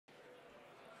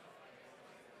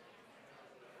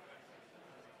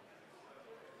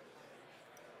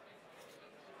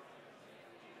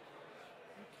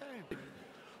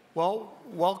Well,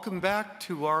 welcome back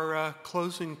to our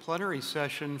closing plenary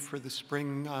session for the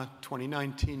spring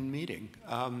 2019 meeting.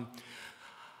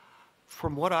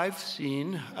 From what I've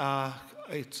seen,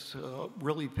 it's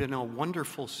really been a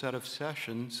wonderful set of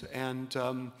sessions, and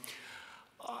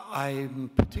I'm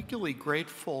particularly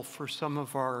grateful for some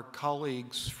of our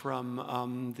colleagues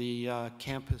from the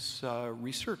campus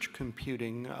research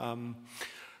computing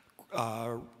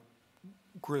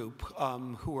group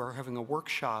who are having a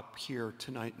workshop here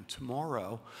tonight and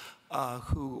tomorrow,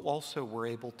 who also were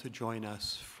able to join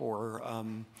us for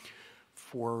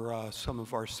some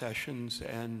of our sessions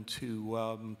and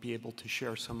to be able to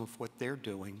share some of what they're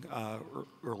doing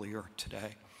earlier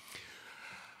today.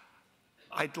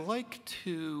 I'd like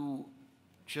to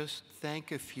just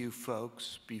thank a few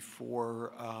folks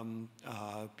before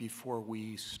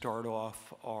we start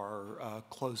off our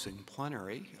closing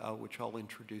plenary, which I'll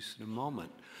introduce in a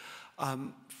moment.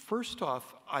 First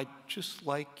off, I'd just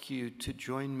like you to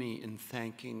join me in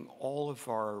thanking all of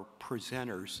our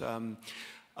presenters.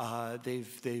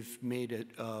 They've made it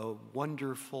a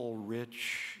wonderful,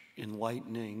 rich,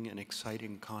 enlightening, and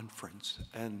exciting conference,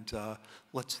 and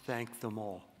let's thank them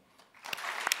all.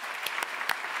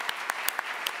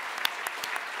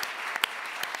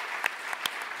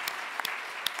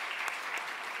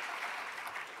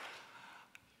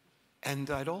 And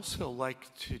I'd also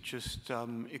like to just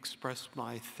express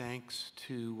my thanks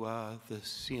to the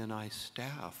CNI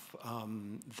staff.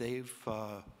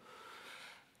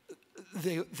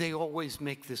 They always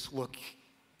make this look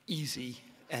easy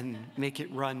and make it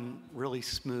run really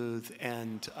smooth,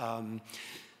 and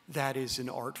that is an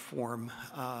art form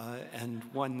and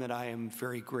one that I am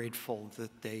very grateful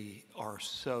that they are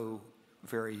so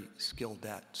very skilled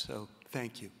at. So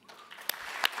thank you.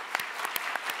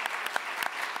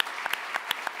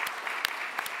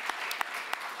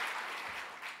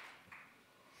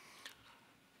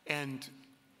 And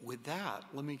with that,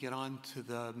 let me get on to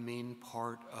the main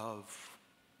part of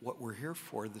what we're here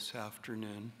for this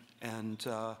afternoon, and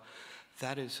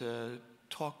that is a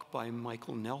talk by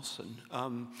Michael Nelson.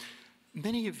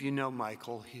 Many of you know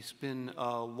Michael. He's been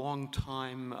a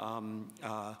long-time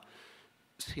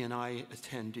CNI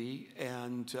attendee,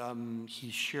 and he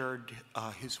shared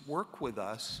his work with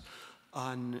us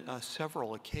on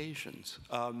several occasions.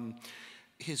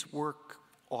 His work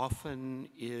often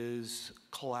is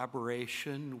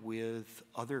collaboration with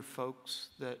other folks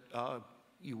that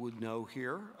you would know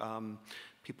here,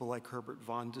 people like Herbert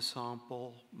von de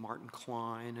Sample, Martin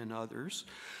Klein, and others.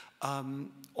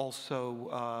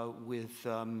 Also with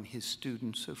his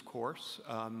students, of course.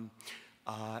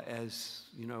 As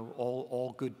you know,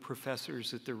 all good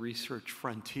professors at the research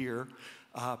frontier,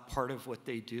 part of what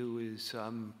they do is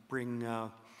bring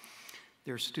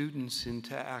their students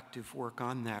into active work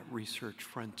on that research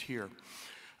frontier.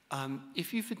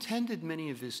 If you've attended many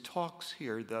of his talks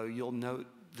here, though, you'll note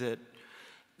that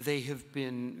they have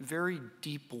been very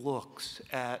deep looks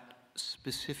at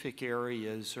specific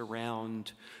areas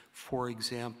around, for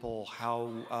example,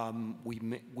 how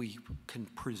we can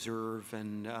preserve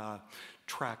and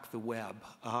track the web.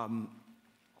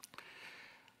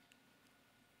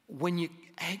 When you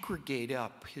aggregate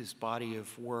up his body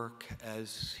of work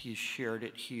as he's shared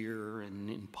it here and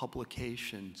in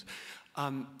publications,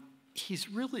 he's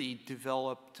really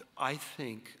developed, I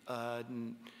think,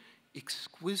 an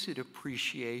exquisite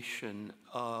appreciation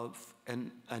of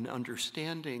an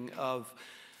understanding of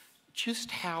just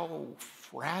how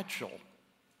fragile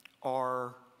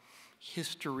our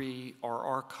history, our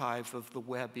archive of the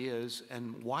web is,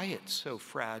 and why it's so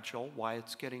fragile, why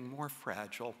it's getting more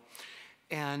fragile.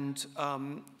 And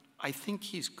I think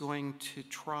he's going to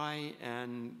try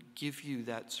and give you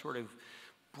that sort of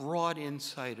broad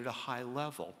insight at a high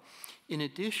level. In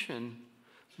addition,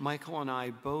 Michael and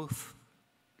I both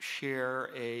share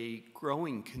a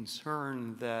growing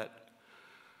concern that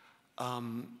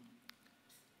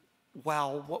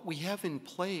while what we have in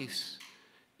place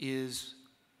is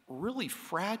really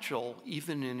fragile,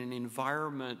 even in an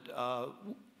environment of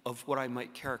what I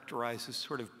might characterize as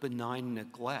sort of benign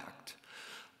neglect,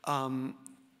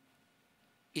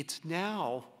 it's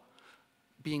now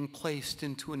being placed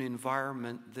into an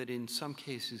environment that in some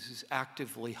cases is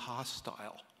actively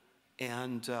hostile.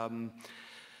 And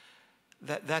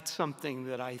that's something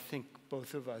that I think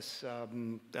both of us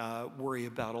worry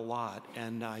about a lot.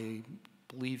 And I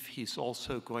believe he's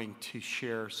also going to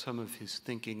share some of his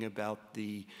thinking about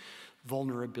the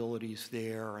vulnerabilities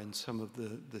there and some of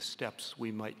the steps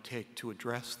we might take to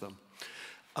address them.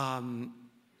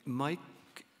 Mike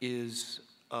is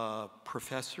a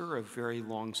professor of very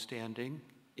long-standing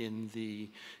in the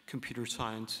computer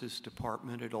sciences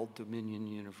department at Old Dominion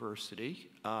University,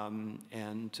 and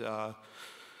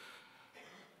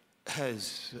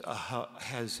has,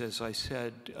 as I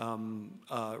said,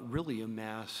 really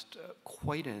amassed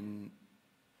quite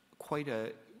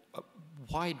a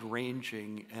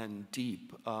wide-ranging and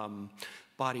deep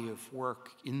body of work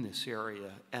in this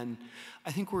area. And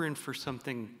I think we're in for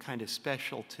something kind of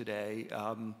special today,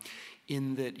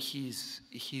 in that he's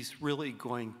really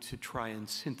going to try and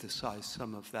synthesize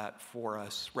some of that for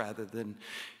us rather than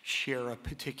share a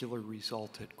particular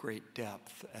result at great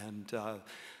depth. And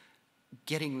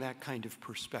getting that kind of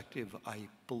perspective, I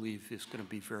believe, is going to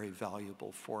be very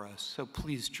valuable for us. So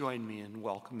please join me in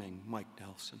welcoming Mike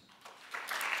Nelson.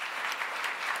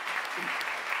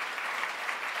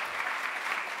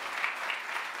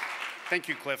 Thank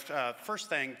you, Cliff. First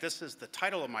thing, this is the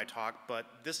title of my talk, but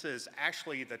this is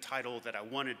actually the title that I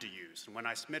wanted to use. And when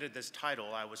I submitted this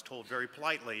title, I was told very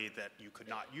politely that you could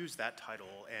not use that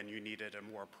title and you needed a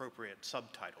more appropriate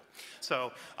subtitle.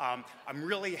 So I'm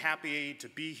really happy to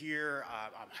be here.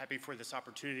 I'm happy for this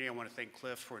opportunity. I want to thank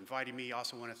Cliff for inviting me. I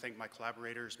also want to thank my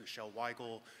collaborators, Michelle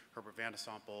Weigel, Herbert Van de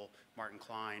Sompel, Martin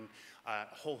Klein, a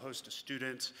whole host of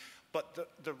students. But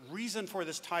the reason for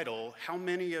this title, how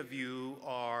many of you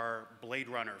are Blade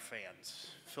Runner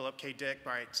fans? Philip K. Dick,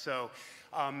 right? So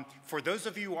for those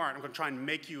of you who aren't, I'm going to try and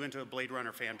make you into a Blade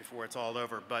Runner fan before it's all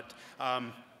over. But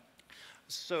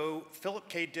so Philip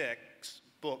K. Dick's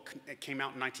book, it came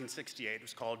out in 1968. It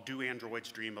was called Do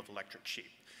Androids Dream of Electric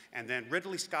Sheep? And then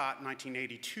Ridley Scott, in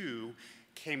 1982,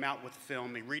 came out with a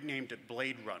film. They renamed it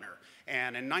Blade Runner.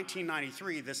 And in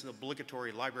 1993, this is an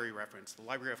obligatory library reference. The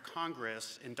Library of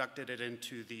Congress inducted it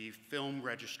into the film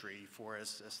registry for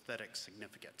its aesthetic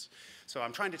significance. So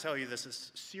I'm trying to tell you this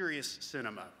is serious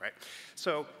cinema, right?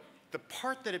 So the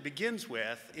part that it begins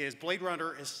with is Blade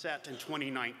Runner is set in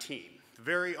 2019. The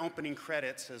very opening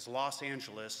credits is Los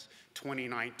Angeles,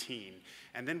 2019.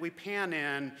 And then we pan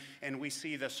in and we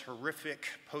see this horrific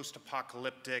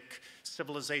post-apocalyptic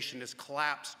civilization has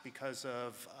collapsed because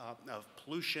of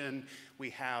pollution. We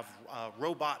have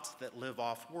robots that live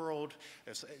off-world.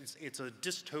 It's a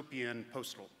dystopian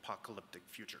post-apocalyptic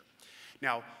future.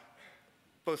 Now,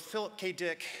 both Philip K.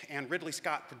 Dick and Ridley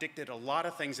Scott predicted a lot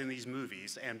of things in these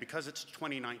movies, and because it's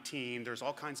 2019, there's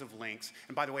all kinds of links.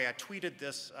 And by the way, I tweeted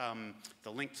this, the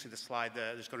link to the slide.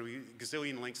 There's going to be a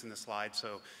gazillion links in the slide,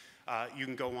 so you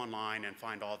can go online and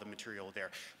find all the material there.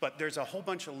 But there's a whole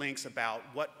bunch of links about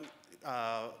what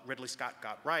Ridley Scott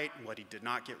got right and what he did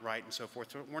not get right and so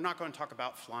forth. So we're not going to talk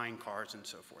about flying cars and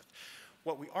so forth.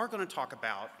 What we are going to talk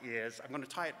about is, I'm going to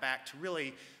tie it back to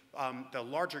really the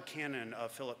larger canon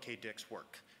of Philip K. Dick's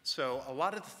work. So a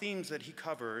lot of the themes that he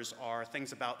covers are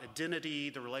things about identity,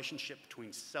 the relationship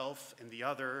between self and the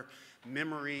other,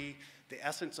 memory, the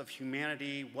essence of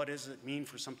humanity, what does it mean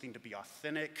for something to be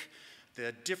authentic,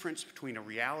 the difference between a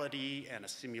reality and a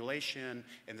simulation,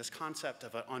 and this concept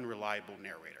of an unreliable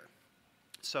narrator.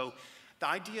 So the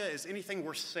idea is anything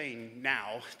we're saying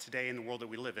now, today in the world that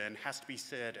we live in, has to be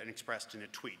said and expressed in a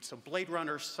tweet. So Blade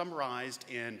Runner summarized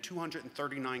in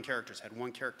 239 characters, had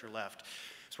one character left.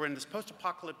 So we're in this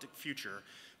post-apocalyptic future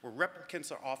where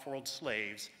replicants are off-world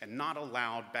slaves and not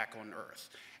allowed back on Earth.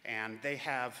 And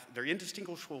they're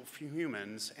indistinguishable from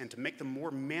humans, and to make them more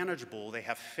manageable, they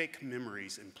have fake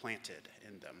memories implanted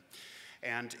in them.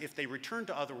 And if they return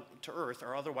to Earth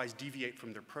or otherwise deviate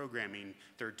from their programming,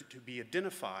 they're to be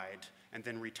identified and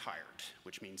then retired,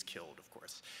 which means killed, of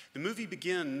course. The movie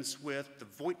begins with the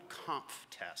Voight-Kampff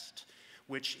test,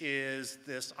 which is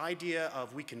this idea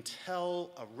of we can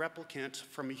tell a replicant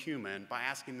from a human by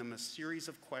asking them a series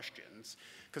of questions,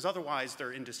 because otherwise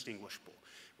they're indistinguishable,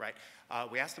 right?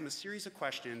 We ask them a series of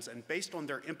questions, and based on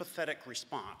their empathetic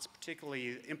response,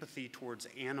 particularly empathy towards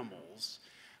animals,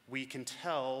 we can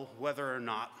tell whether or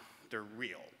not they're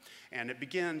real. And it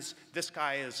begins, this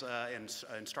guy is,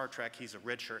 in Star Trek, he's a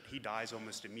red shirt. He dies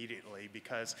almost immediately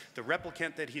because the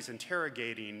replicant that he's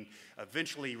interrogating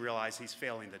eventually realizes he's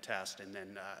failing the test and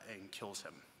then kills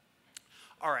him.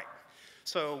 All right,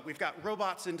 so we've got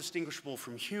robots indistinguishable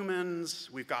from humans.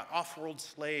 We've got off-world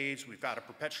slaves. We've got a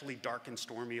perpetually dark and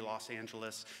stormy Los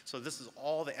Angeles. So this is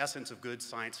all the essence of good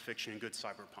science fiction, good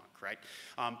cyberpunk, right?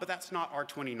 But that's not our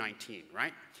 2019,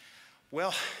 right?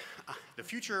 Well, the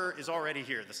future is already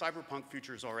here. The cyberpunk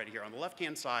future is already here. On the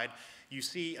left-hand side, you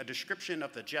see a description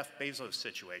of the Jeff Bezos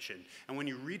situation. And when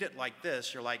you read it like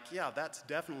this, you're like, yeah, that's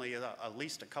definitely at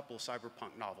least a couple of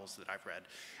cyberpunk novels that I've read.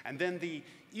 And then the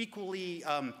equally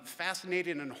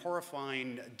fascinating and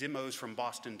horrifying demos from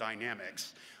Boston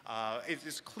Dynamics. It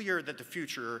is clear that the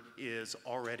future is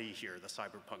already here, the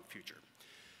cyberpunk future.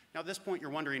 Now, at this point,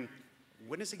 you're wondering,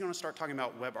 when is he going to start talking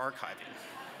about web archiving?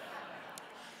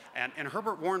 And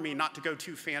Herbert warned me not to go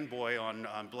too fanboy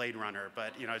on Blade Runner,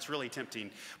 but it's really tempting.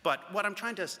 But what I'm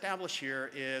trying to establish here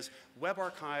is web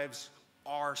archives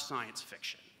are science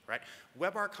fiction, right?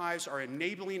 Web archives are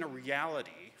enabling a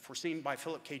reality foreseen by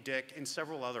Philip K. Dick and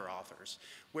several other authors,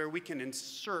 where we can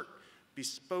insert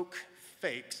bespoke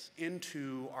fakes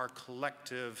into our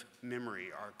collective memory,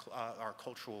 our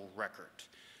cultural record.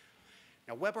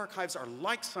 Now, web archives are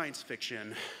like science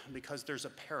fiction because there's a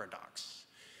paradox.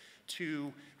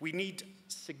 We need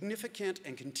significant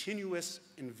and continuous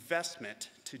investment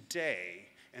today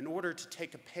in order to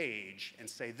take a page and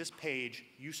say, this page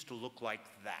used to look like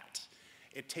that.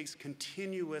 It takes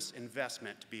continuous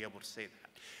investment to be able to say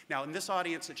that. Now, in this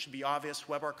audience, it should be obvious,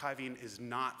 web archiving is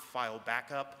not file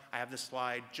backup. I have this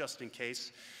slide just in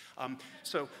case.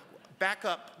 So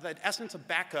backup, the essence of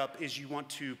backup is you want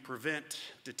to prevent,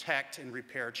 detect, and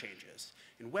repair changes.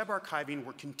 In web archiving,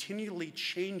 we're continually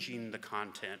changing the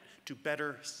content to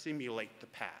better simulate the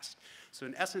past. So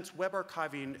in essence, web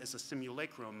archiving is a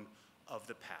simulacrum of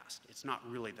the past. It's not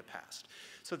really the past.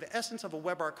 So the essence of a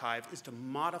web archive is to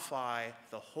modify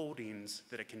the holdings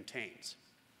that it contains.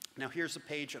 Now here's a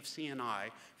page of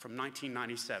CNI from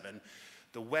 1997.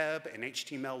 The web and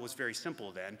HTML was very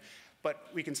simple then, but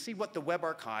we can see what the web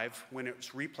archive, when it's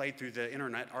replayed through the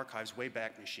Internet Archive's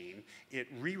Wayback Machine,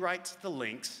 it rewrites the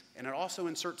links, and it also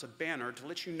inserts a banner to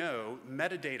let you know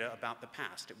metadata about the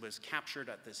past. It was captured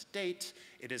at this date.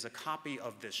 It is a copy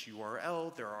of this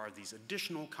URL. There are these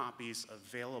additional copies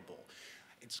available.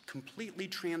 It's completely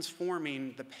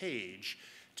transforming the page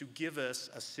to give us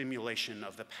a simulation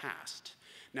of the past.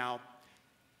 Now,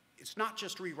 it's not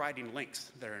just rewriting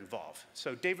links that are involved.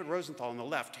 So David Rosenthal on the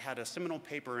left had a seminal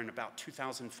paper in about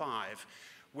 2005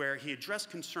 where he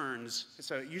addressed concerns.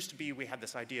 So it used to be we had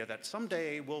this idea that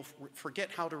someday we'll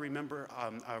forget how to render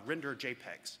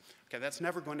JPEGs. Okay, that's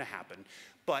never going to happen.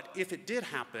 But if it did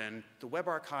happen, the web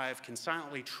archive can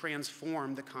silently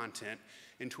transform the content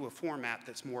into a format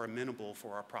that's more amenable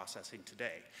for our processing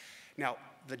today. Now,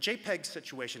 the JPEG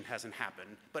situation hasn't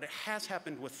happened, but it has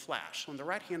happened with Flash. So on the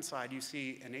right-hand side, you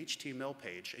see an HTML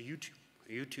page, a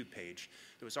YouTube page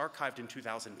that was archived in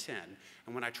 2010.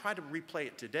 And when I try to replay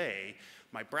it today,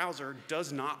 my browser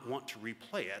does not want to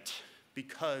replay it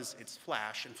because it's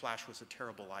Flash, and Flash was a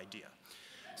terrible idea.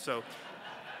 So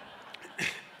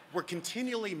we're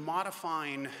continually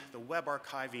modifying the web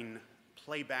archiving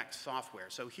playback software.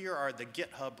 So here are the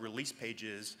GitHub release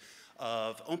pages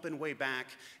of OpenWayback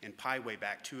and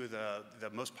PyWayback, two of the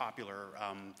most popular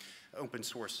open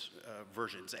source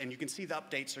versions. And you can see the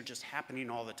updates are just happening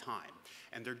all the time.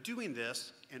 And they're doing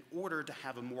this in order to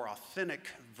have a more authentic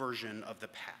version of the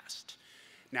past.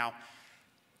 Now,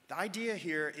 the idea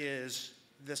here is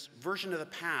this version of the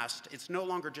past, it's no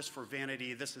longer just for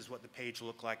vanity. This is what the page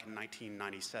looked like in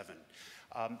 1997.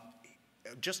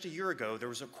 Just a year ago, there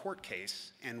was a court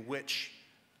case in which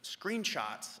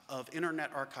screenshots of Internet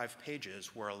Archive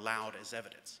pages were allowed as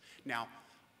evidence. Now,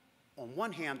 on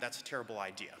one hand, that's a terrible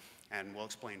idea, and we'll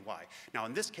explain why. Now,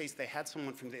 in this case, they had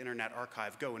someone from the Internet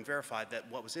Archive go and verify that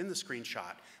what was in the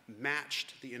screenshot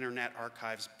matched the Internet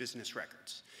Archive's business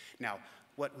records. Now,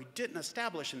 what we didn't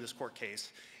establish in this court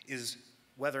case is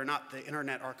whether or not the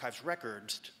Internet Archive's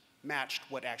records matched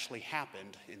what actually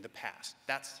happened in the past.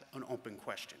 That's an open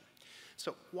question.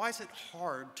 So why is it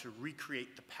hard to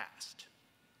recreate the past?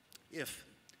 If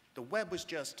the web was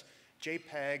just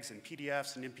JPEGs and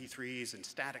PDFs and MP3s and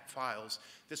static files,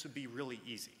 this would be really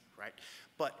easy, right?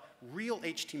 But real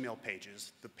HTML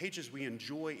pages, the pages we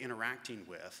enjoy interacting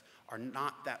with, are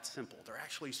not that simple. They're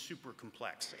actually super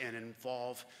complex and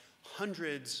involve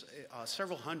hundreds,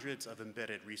 several hundreds of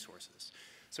embedded resources.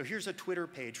 So here's a Twitter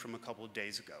page from a couple of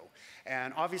days ago.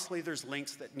 And obviously there's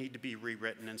links that need to be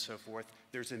rewritten and so forth.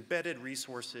 There's embedded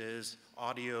resources,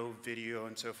 audio, video,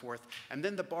 and so forth. And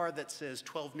then the bar that says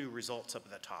 12 new results up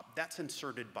at the top, that's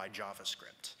inserted by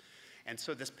JavaScript. And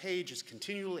so this page is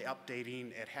continually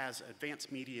updating. It has advanced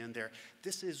media in there.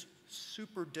 This is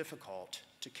super difficult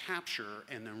to capture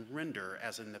and then render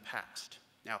as in the past.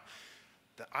 Now,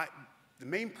 the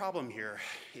main problem here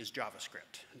is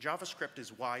JavaScript. JavaScript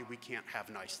is why we can't have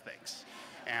nice things.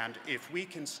 And if we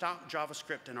can stop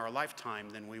JavaScript in our lifetime,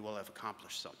 then we will have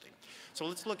accomplished something. So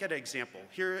let's look at an example.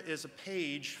 Here is a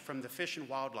page from the Fish and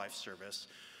Wildlife Service,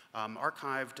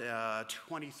 archived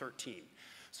 2013.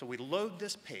 So we load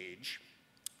this page,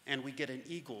 and we get an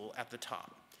eagle at the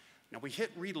top. Now we hit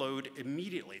reload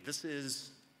immediately. This is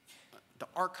the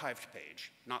archived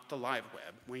page, not the live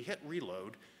web. When we hit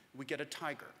reload, we get a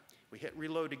tiger. We hit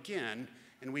reload again,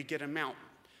 and we get a mountain.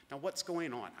 Now what's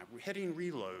going on? I'm hitting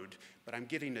reload, but I'm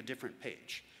getting a different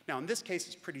page. Now in this case,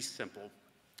 it's pretty simple.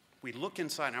 We look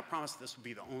inside, and I promise this will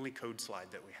be the only code slide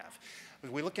that we have.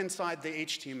 We look inside the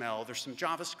HTML, there's some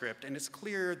JavaScript, and it's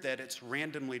clear that it's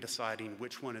randomly deciding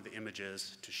which one of the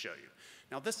images to show you.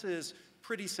 Now this is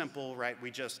pretty simple, right? We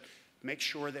just make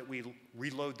sure that we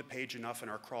reload the page enough in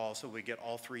our crawl so we get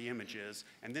all 3 images,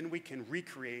 and then we can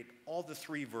recreate all the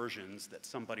 3 versions that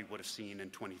somebody would have seen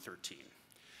in 2013.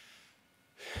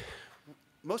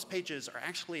 Most pages are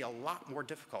actually a lot more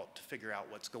difficult to figure out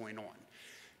what's going on.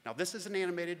 Now this is an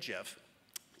animated GIF.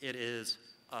 It is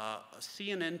a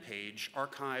CNN page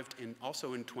archived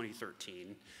also in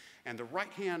 2013. And the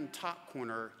right-hand top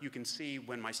corner, you can see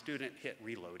when my student hit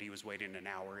reload. He was waiting an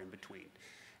hour in between.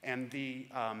 And the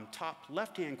top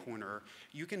left-hand corner,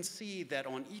 you can see that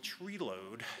on each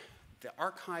reload, the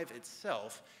archive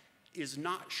itself is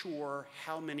not sure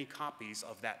how many copies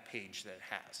of that page that it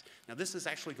has. Now this is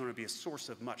actually going to be a source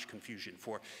of much confusion.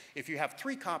 For if you have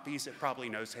 3 copies, it probably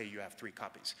knows, hey, you have 3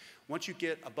 copies. Once you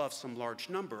get above some large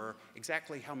number,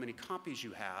 exactly how many copies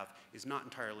you have is not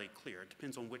entirely clear. It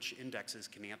depends on which indexes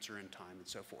can answer in time and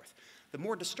so forth. The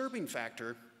more disturbing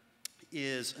factor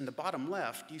is in the bottom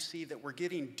left, you see that we're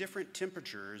getting different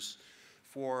temperatures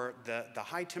for the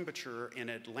high temperature in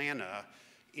Atlanta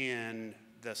in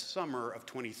the summer of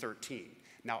 2013.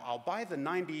 Now, I'll buy the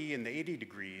 90 and the 80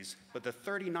 degrees, but the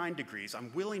 39 degrees,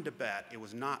 I'm willing to bet it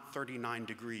was not 39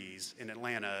 degrees in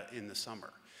Atlanta in the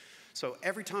summer. So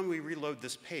every time we reload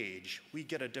this page, we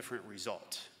get a different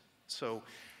result. So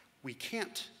we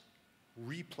can't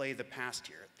replay the past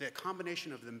here. The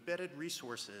combination of the embedded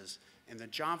resources and the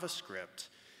JavaScript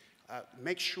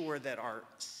makes sure that our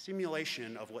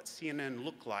simulation of what CNN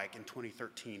looked like in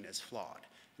 2013 is flawed.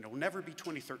 And it will never be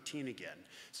 2013 again.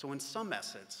 So in some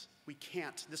essence, we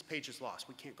can't, this page is lost.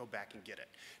 We can't go back and get it.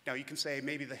 Now you can say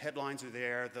maybe the headlines are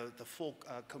there,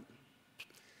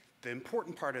 the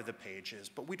important part of the page is,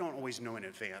 but we don't always know in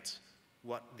advance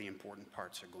what the important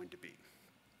parts are going to be.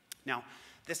 Now,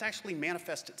 this actually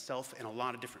manifests itself in a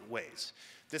lot of different ways.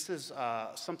 This is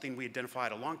something we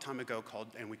identified a long time ago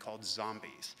and we called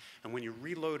zombies. And when you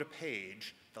reload a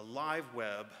page, the live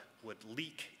web would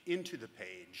leak into the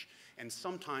page and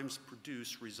sometimes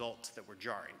produce results that were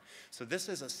jarring. So this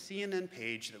is a CNN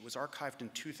page that was archived in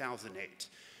 2008.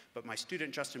 But my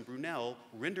student, Justin Brunel,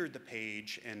 rendered the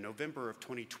page in November of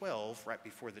 2012, right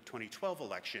before the 2012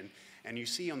 election. And you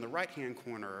see on the right-hand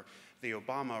corner the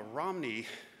Obama-Romney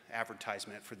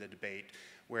advertisement for the debate,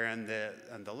 where on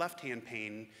the left-hand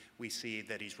pane, we see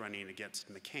that he's running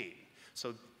against McCain.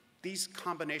 So these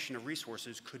combination of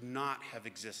resources could not have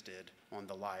existed on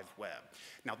the live web.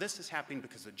 Now this is happening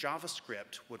because the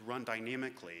JavaScript would run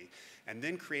dynamically and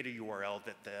then create a URL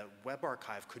that the web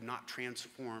archive could not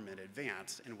transform in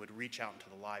advance and would reach out into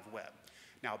the live web.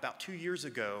 Now about 2 years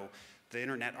ago, the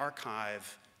Internet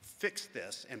Archive fixed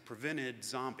this and prevented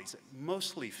zombies. It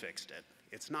mostly fixed it.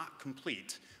 It's not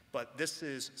complete, but this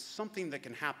is something that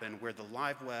can happen where the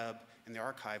live web and the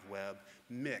archive web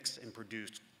mix and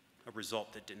produce a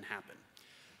result that didn't happen.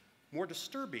 More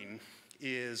disturbing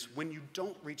is when you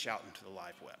don't reach out into the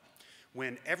live web,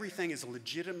 when everything is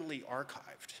legitimately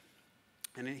archived.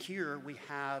 And in here we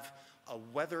have a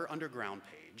Weather Underground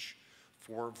page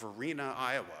for Varina,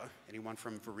 Iowa. Anyone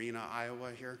from Varina,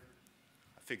 Iowa here?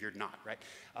 I figured not, right?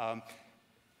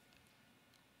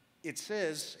 It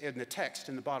says in the text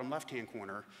in the bottom left-hand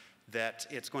corner that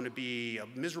it's going to be a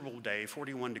miserable day,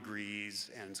 41 degrees,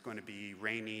 and it's going to be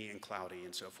rainy and cloudy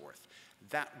and so forth.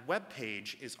 That web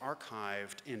page is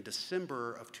archived in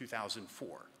December of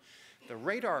 2004. The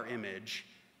radar image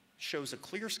shows a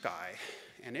clear sky,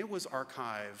 and it was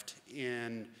archived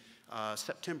in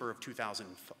September of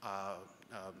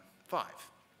 2005.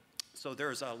 So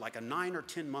there's like a 9 or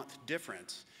 10 month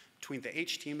difference between the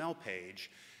HTML page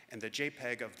and the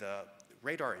JPEG of the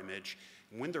radar image.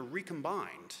 When they're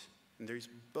recombined, and these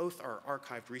both are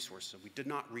archived resources, so we did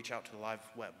not reach out to the live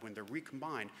web. When they're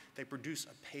recombined, they produce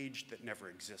a page that never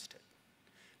existed.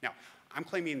 Now, I'm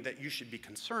claiming that you should be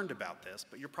concerned about this,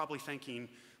 but you're probably thinking,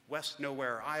 West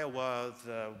Nowhere, Iowa,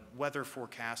 the weather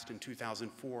forecast in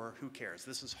 2004, who cares?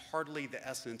 This is hardly the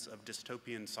essence of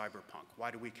dystopian cyberpunk. Why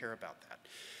do we care about that?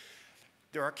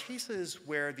 There are cases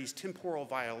where these temporal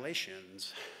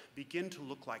violations begin to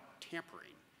look like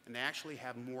tampering, and they actually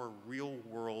have more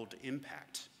real-world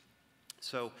impact.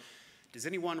 So, does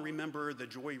anyone remember the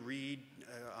Joy Reid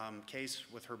case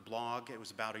with her blog? It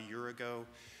was about a year ago.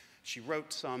 She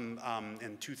wrote some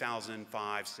in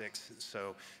 2005, 6,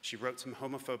 so she wrote some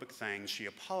homophobic things. She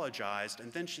apologized,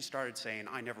 and then she started saying,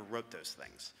 I never wrote those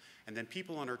things. And then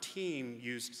people on our team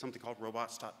used something called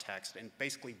robots.txt and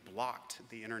basically blocked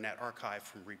the Internet Archive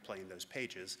from replaying those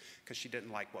pages because she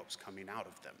didn't like what was coming out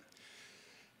of them.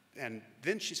 And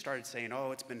then she started saying,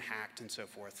 oh, it's been hacked and so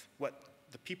forth. What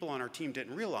the people on our team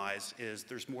didn't realize is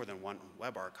there's more than one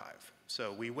web archive.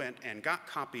 So we went and got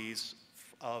copies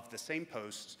of the same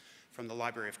posts from the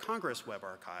Library of Congress web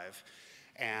archive,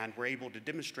 and were able to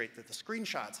demonstrate that the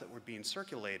screenshots that were being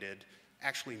circulated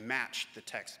actually matched the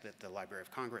text that the Library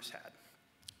of Congress had.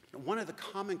 One of the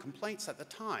common complaints at the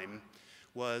time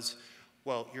was,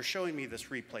 well, you're showing me this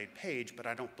replayed page, but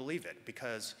I don't believe it,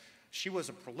 because she was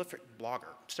a prolific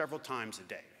blogger several times a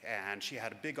day, and she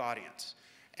had a big audience.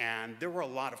 And there were a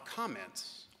lot of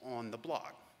comments on the blog.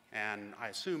 And I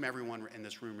assume everyone in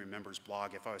this room remembers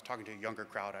blog. If I was talking to a younger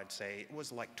crowd, I'd say it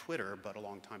was like Twitter, but a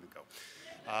long time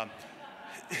ago.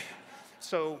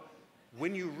 So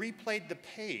when you replayed the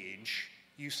page,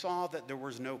 you saw that there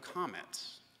was no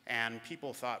comments. And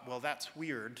people thought, well, that's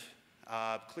weird.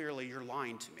 Clearly, you're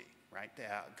lying to me, right?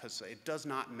 Because it does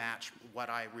not match what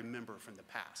I remember from the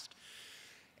past.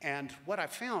 And what I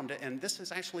found, and this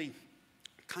is actually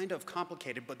kind of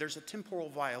complicated, but there's a temporal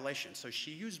violation. So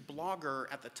she used Blogger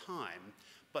at the time,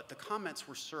 but the comments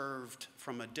were served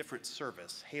from a different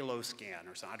service,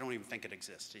 HaloScan or something. I don't even think it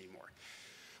exists anymore.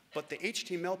 But the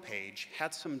HTML page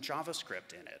had some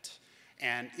JavaScript in it,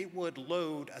 and it would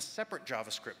load a separate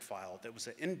JavaScript file that was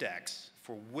an index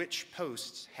for which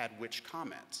posts had which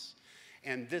comments.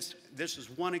 And this is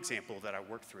one example that I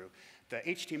worked through. The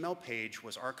HTML page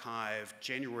was archived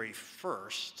January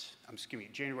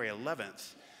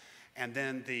 11th, and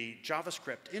then the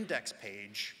JavaScript index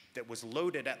page that was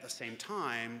loaded at the same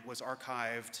time was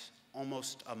archived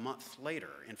almost a month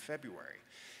later in February.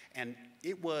 And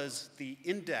it was the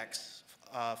index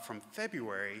from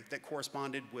February that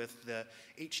corresponded with the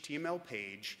HTML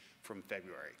page from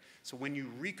February. So when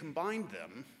you recombined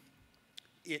them,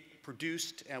 it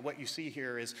produced, what you see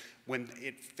here is when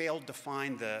it failed to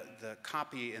find the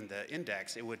copy in the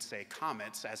index, it would say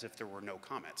comments as if there were no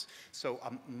comments. So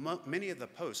many of the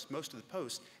posts, most of the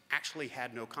posts, actually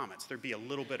had no comments. There'd be a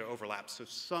little bit of overlap, so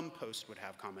some posts would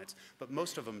have comments, but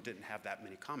most of them didn't have that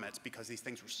many comments because these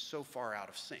things were so far out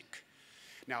of sync.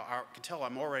 Now, I can tell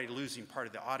I'm already losing part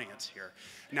of the audience here.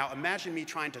 Now, imagine me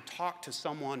trying to talk to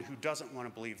someone who doesn't want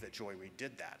to believe that Joy Reid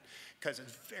did that, because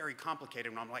it's very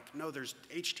complicated. And I'm like, no, there's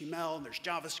HTML, and there's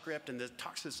JavaScript, and it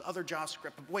talks to this other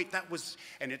JavaScript. But wait, that was,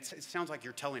 and it sounds like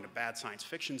you're telling a bad science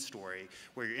fiction story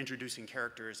where you're introducing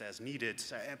characters as needed,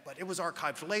 but it was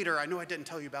archived later. I know I didn't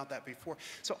tell you about that before.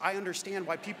 So I understand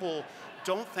why people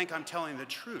don't think I'm telling the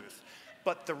truth.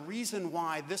 But the reason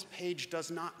why this page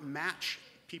does not match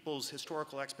people's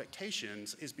historical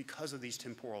expectations is because of these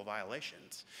temporal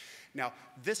violations. Now,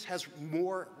 this has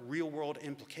more real-world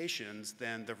implications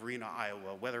than the Varina,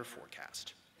 Iowa weather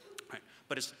forecast. Right?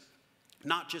 But it's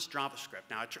not just JavaScript.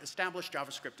 Now, established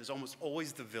JavaScript is almost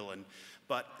always the villain,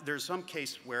 but there's some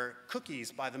case where cookies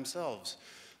by themselves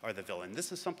are the villain.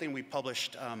 This is something we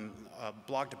published,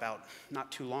 blogged about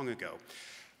not too long ago.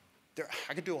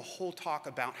 I could do a whole talk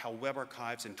about how web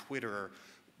archives and Twitter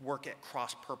work at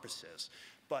cross purposes.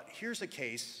 But here's a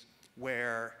case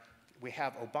where we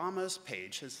have Obama's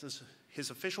page,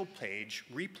 his official page,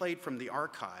 replayed from the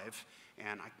archive,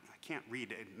 and I can't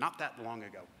read it, not that long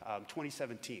ago,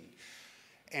 2017.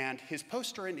 And his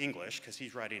posts are in English, because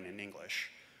he's writing in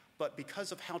English. But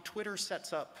because of how Twitter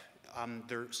sets up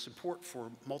their support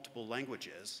for multiple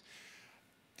languages,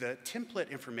 the template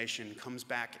information comes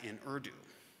back in Urdu.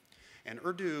 And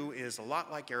Urdu is a lot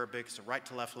like Arabic. It's a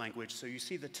right-to-left language. So you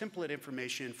see the template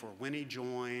information for when he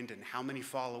joined and how many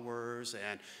followers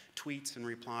and tweets and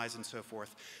replies and so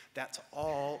forth. That's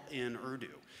all in Urdu.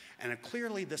 And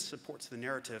clearly this supports the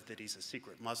narrative that he's a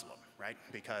secret Muslim, right?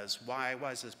 Because why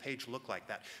does this page look like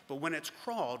that? But when it's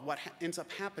crawled, what ends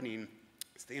up happening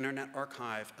is the Internet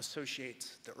Archive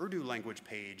associates the Urdu language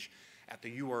page at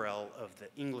the URL of the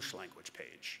English language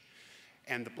page.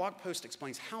 And the blog post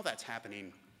explains how that's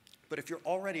happening. But if you're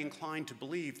already inclined to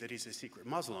believe that he's a secret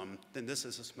Muslim, then this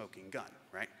is a smoking gun,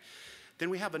 right? Then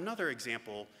we have another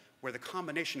example where the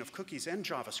combination of cookies and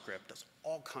JavaScript does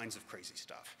all kinds of crazy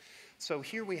stuff. So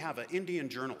here we have an Indian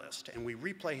journalist, and we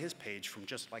replay his page from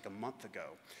just like a month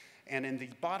ago. And in the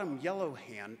bottom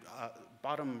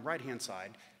right-hand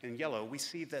side, in yellow, we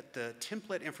see that the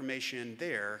template information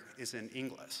there is in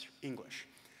English.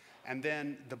 And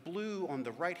then the blue on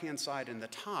the right-hand side in the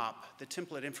top, the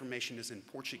template information is in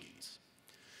Portuguese.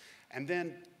 And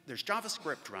then there's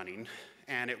JavaScript running,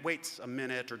 and it waits a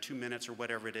minute or 2 minutes or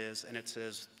whatever it is, and it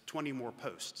says 20 more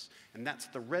posts. And that's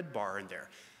the red bar in there.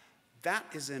 That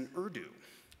is in Urdu.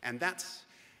 And that's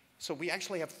So we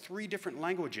actually have 3 different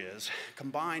languages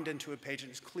combined into a page,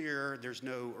 and it's clear there's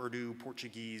no Urdu,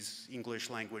 Portuguese, English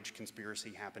language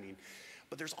conspiracy happening.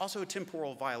 But there's also a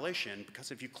temporal violation, because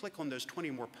if you click on those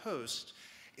 20 more posts,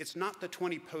 it's not the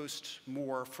 20 posts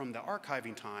more from the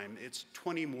archiving time, it's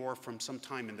 20 more from some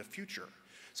time in the future.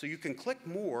 So you can click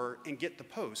more and get the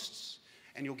posts,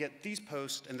 and you'll get these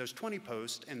posts and those 20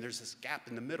 posts, and there's this gap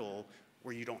in the middle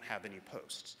where you don't have any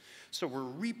posts. So we're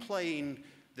replaying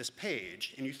this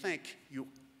page, and you think you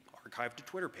archived a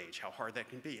Twitter page, how hard that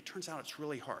can be. It turns out it's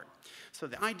really hard. So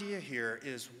the idea here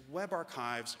is web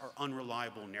archives are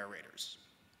unreliable narrators.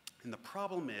 And the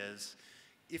problem is,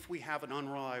 if we have an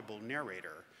unreliable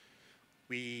narrator,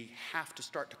 we have to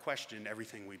start to question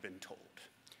everything we've been told.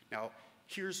 Now,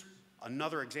 here's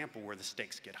another example where the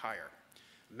stakes get higher.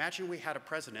 Imagine we had a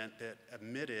president that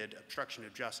admitted obstruction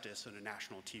of justice in a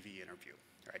national TV interview,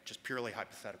 right? Just purely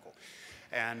hypothetical.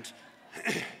 And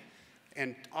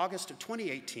in August of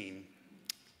 2018,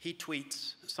 he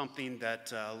tweets something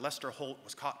that Lester Holt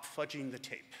was caught fudging the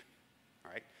tape,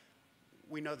 all right?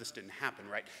 We know this didn't happen,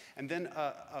 right? And then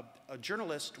a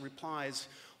journalist replies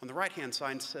on the right-hand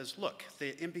side and says, look,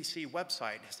 the NBC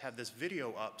website has had this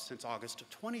video up since August of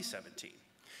 2017.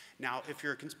 Now, if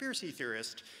you're a conspiracy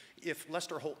theorist, if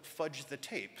Lester Holt fudged the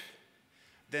tape,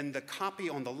 then the copy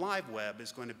on the live web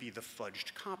is going to be the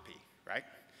fudged copy, right?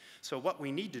 So what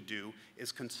we need to do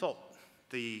is consult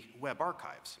the web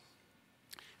archives.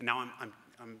 And now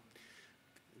I'm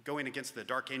going against the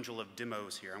dark angel of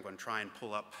demos here. I'm going to try and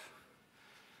pull up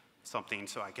something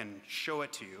so I can show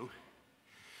it to you.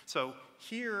 So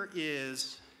here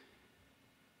is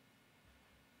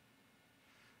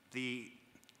the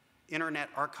Internet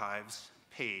Archives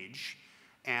page,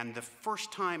 and the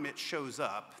first time it shows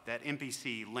up, that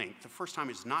NBC link, the first time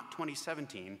is not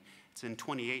 2017, it's in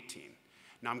 2018.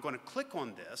 Now I'm going to click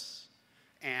on this,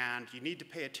 and you need to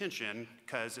pay attention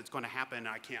because it's going to happen.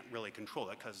 I can't really control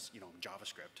it because,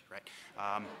 JavaScript, right?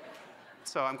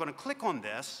 So I'm going to click on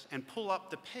this and pull up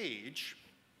the page,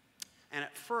 and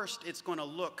at first it's going to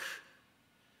look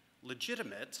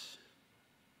legitimate.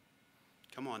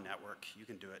 Come on, network, you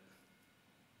can do it.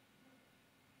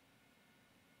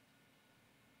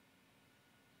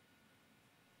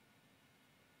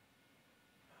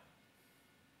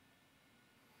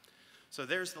 So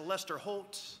there's the Lester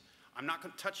Holt. I'm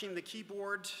not touching the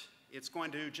keyboard. It's going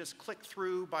to just click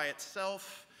through by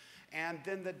itself. And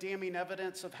then the damning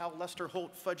evidence of how Lester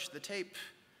Holt fudged the tape.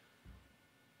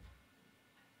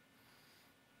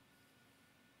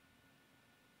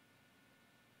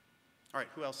 All right,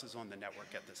 who else is on the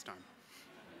network at this time?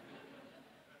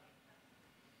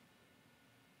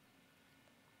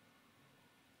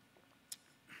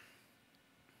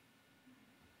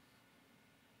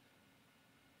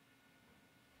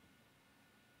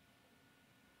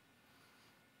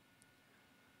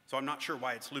 So I'm not sure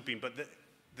why it's looping, but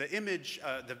the image,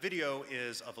 the video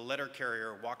is of a letter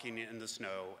carrier walking in the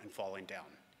snow and falling down.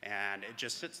 And it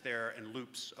just sits there and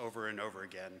loops over and over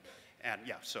again. And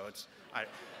yeah, so it's,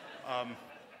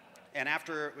 and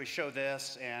after we show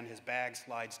this and his bag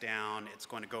slides down, it's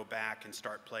going to go back and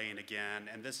start playing again.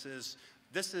 And this is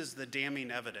the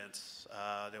damning evidence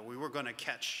that we were going to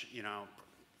catch,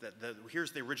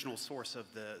 here's the original source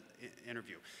of the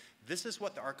interview. This is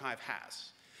what the archive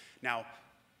has. Now,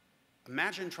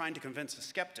 imagine trying to convince a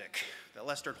skeptic that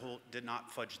Lester Holt did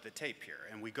not fudge the tape here,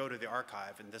 and we go to the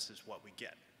archive, and this is what we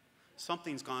get.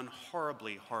 Something's gone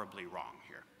horribly, horribly wrong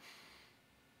here.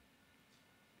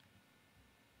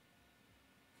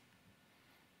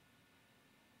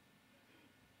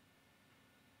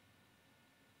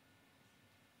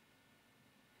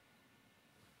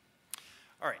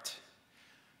 All right,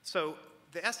 so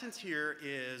the essence here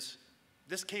is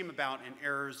this came about in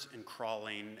errors in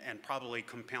crawling and probably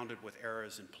compounded with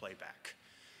errors in playback.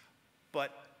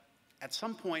 But at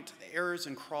some point, the errors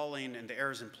in crawling and the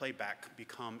errors in playback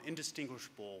become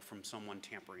indistinguishable from someone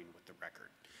tampering with the record.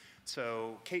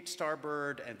 So Kate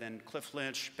Starbird and then Cliff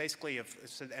Lynch basically have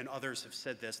said, and others have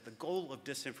said this, the goal of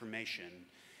disinformation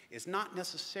is not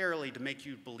necessarily to make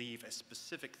you believe a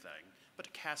specific thing, but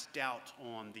to cast doubt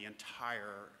on the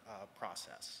entire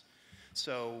process.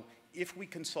 So if we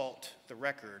consult the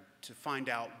record to find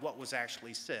out what was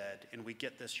actually said, and we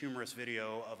get this humorous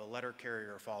video of a letter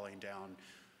carrier falling down,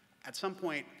 at some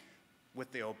point with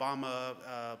the Obama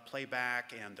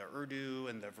playback and the Urdu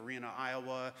and the Varina,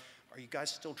 Iowa, are you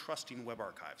guys still trusting web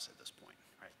archives at this point?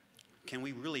 Right? Can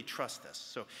we really trust this?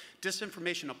 So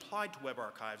disinformation applied to web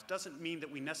archives doesn't mean that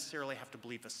we necessarily have to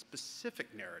believe a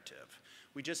specific narrative.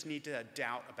 We just need to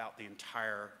doubt about the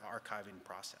entire archiving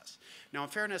process. Now, in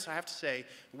fairness, I have to say,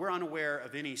 we're unaware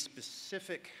of any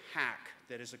specific hack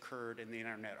that has occurred in the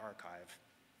Internet Archive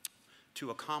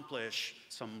to accomplish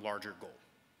some larger goal,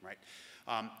 right?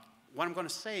 What I'm going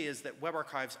to say is that web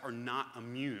archives are not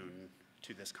immune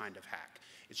to this kind of hack.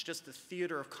 It's just the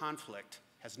theater of conflict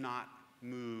has not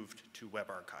moved to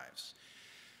web archives.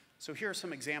 So here are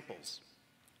some examples.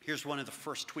 Here's one of the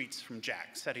first tweets from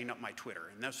Jack setting up my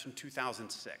Twitter, and that's from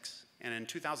 2006. And in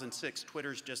 2006,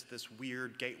 Twitter's just this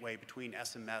weird gateway between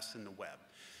SMS and the web.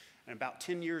 And about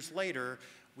 10 years later,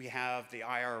 we have the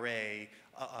IRA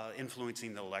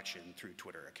influencing the election through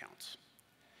Twitter accounts.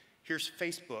 Here's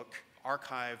Facebook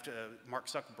archived Mark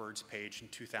Zuckerberg's page in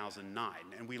 2009,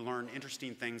 and we learn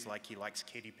interesting things like he likes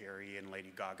Katy Perry and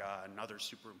Lady Gaga and other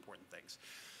super important things.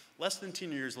 Less than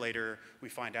 10 years later, we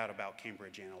find out about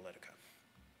Cambridge Analytica.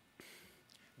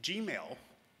 Gmail,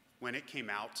 when it came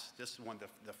out, this is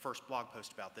the first blog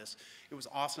post about this, it was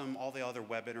awesome. All the other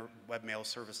webmail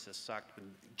services sucked, but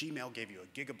Gmail gave you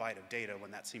a gigabyte of data when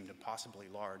that seemed impossibly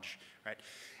large, right?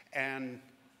 And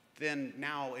then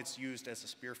now it's used as a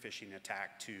spear phishing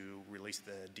attack to release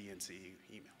the DNC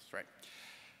emails, right?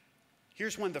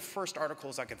 Here's one of the first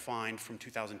articles I could find from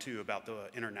 2002 about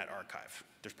the Internet Archive.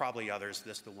 There's probably others,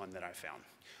 this is the one that I found.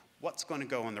 What's going to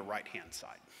go on the right-hand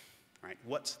side, right?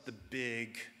 What's the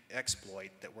big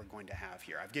exploit that we're going to have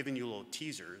here? I've given you little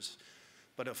teasers,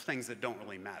 but of things that don't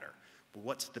really matter. But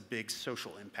what's the big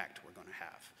social impact we're going to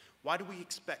have? Why do we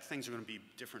expect things are going to be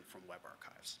different from web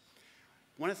archives?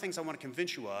 One of the things I want to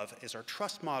convince you of is our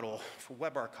trust model for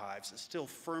web archives is still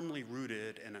firmly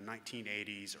rooted in a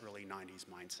 1980s, early 90s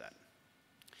mindset.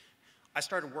 I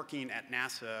started working at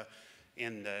NASA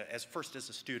first as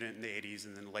a student in the 80s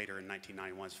and then later in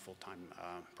 1991 as a full-time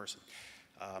person.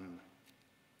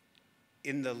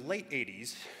 In the late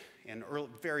 80s and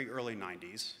very early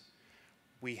 90s,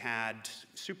 we had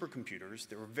supercomputers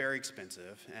that were very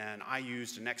expensive, and I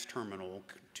used an X terminal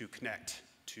to connect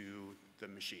to the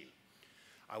machine.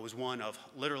 I was one of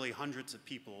literally hundreds of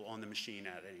people on the machine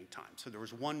at any time. So there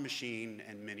was one machine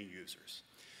and many users.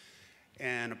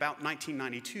 And about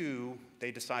 1992,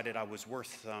 they decided I was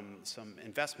worth some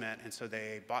investment, and so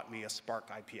they bought me a Spark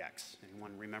IPX.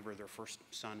 Anyone remember their first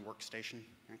Sun workstation?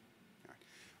 Right? All right.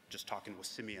 Just talking with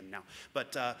Simeon now.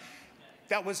 But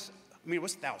that was, I mean, it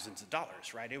was thousands of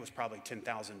dollars, right? It was probably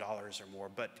 $10,000 or more,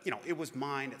 but you know, it was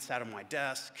mine. It sat on my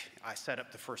desk. I set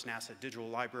up the first NASA digital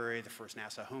library, the first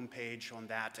NASA homepage on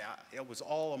that. It was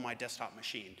all on my desktop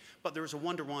machine, but there was a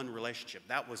one-to-one relationship.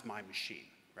 That was my machine,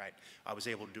 right? I was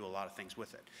able to do a lot of things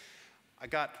with it. I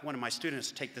got one of my students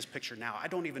to take this picture now. I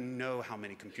don't even know how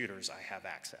many computers I have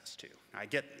access to. I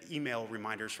get email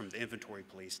reminders from the inventory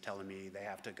police telling me they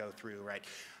have to go through, right?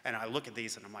 And I look at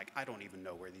these and I'm like, I don't even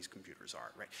know where these computers are,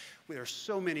 right? There are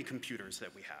so many computers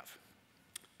that we have.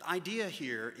 The idea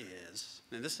here is,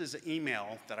 and this is an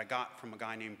email that I got from a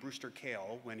guy named Brewster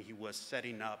Kahle when he was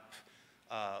setting up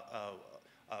a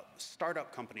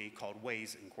startup company called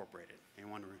Waze Incorporated.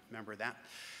 Anyone remember that?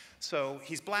 So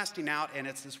he's blasting out, and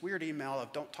it's this weird email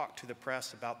of don't talk to the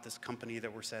press about this company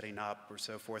that we're setting up or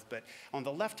so forth. But on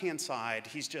the left-hand side,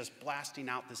 he's just blasting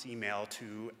out this email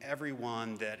to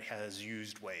everyone that has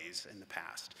used Waze in the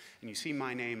past. And you see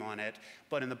my name on it.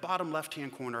 But in the bottom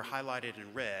left-hand corner, highlighted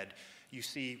in red, you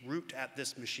see root at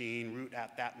this machine, root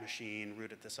at that machine,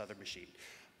 root at this other machine.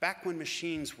 Back when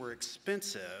machines were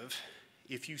expensive,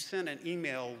 if you sent an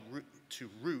email to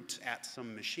root at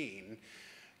some machine,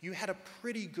 you had a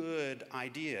pretty good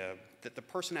idea that the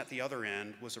person at the other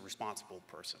end was a responsible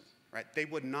person, right? They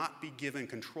would not be given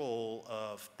control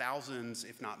of thousands,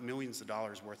 if not millions of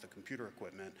dollars worth of computer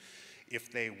equipment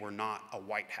if they were not a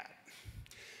white hat.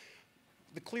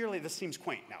 But clearly this seems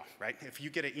quaint now, right? If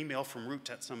you get an email from root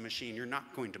at some machine, you're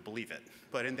not going to believe it.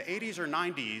 But in the 80s or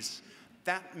 90s,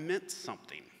 that meant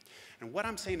something. And what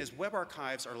I'm saying is web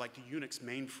archives are like the Unix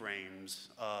mainframes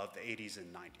of the 80s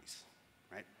and 90s,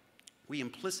 right? We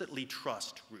implicitly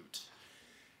trust root.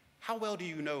 How well do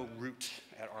you know root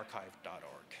at archive.org,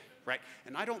 right?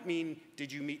 And I don't mean,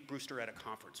 did you meet Brewster at a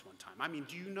conference one time? I mean,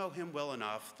 do you know him well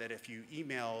enough that if you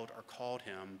emailed or called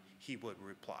him, he would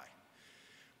reply?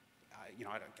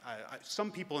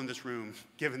 Some people in this room,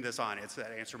 given this audience,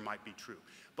 that answer might be true.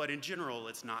 But in general,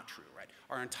 it's not true, right?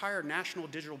 Our entire national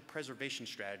digital preservation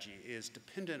strategy is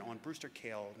dependent on Brewster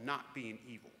Kahle not being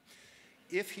evil.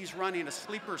 If he's running a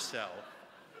sleeper cell,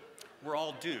 we're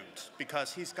all doomed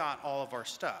because he's got all of our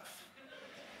stuff.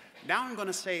 Now I'm going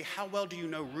to say, how well do you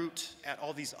know root at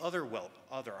all these other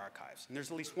archives? And there's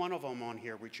at least one of them on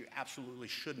here which you absolutely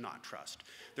should not trust.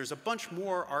 There's a bunch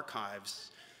more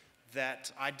archives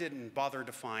that I didn't bother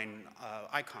to find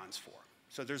icons for.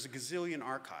 So there's a gazillion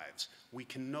archives. We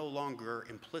can no longer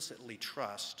implicitly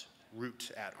trust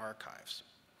root at archives.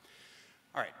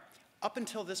 All right, up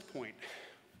until this point,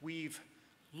 we've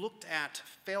looked at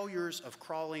failures of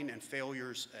crawling and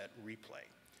failures at replay,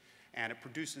 and it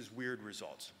produces weird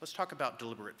results. Let's talk about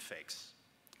deliberate fakes.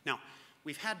 Now,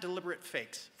 we've had deliberate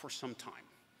fakes for some time.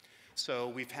 So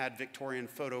we've had Victorian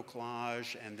photo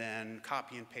collage and then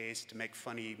copy and paste to make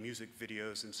funny music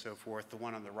videos and so forth. The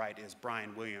one on the right is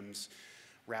Brian Williams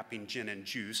rapping Gin and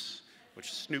Juice, which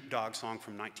is a Snoop Dogg song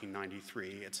from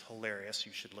 1993. It's hilarious,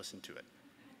 you should listen to it.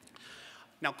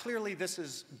 Now, clearly this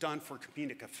is done for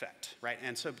comedic effect, right?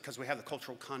 And so because we have the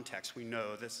cultural context, we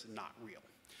know this is not real.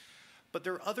 But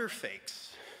there are other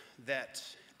fakes that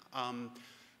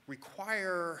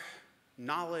require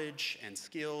knowledge and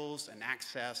skills and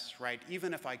access, right?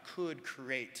 Even if I could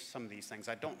create some of these things,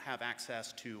 I don't have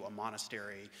access to a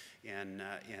monastery in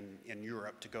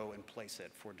Europe to go and place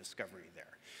it for discovery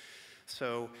there.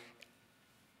 So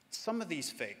some of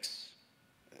these fakes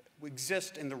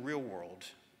exist in the real world,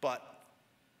 but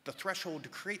the threshold to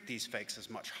create these fakes is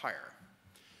much higher.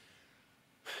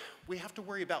 We have to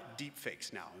worry about deep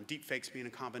fakes now, and deep fakes being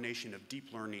a combination of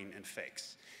deep learning and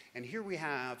fakes. And here we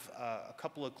have a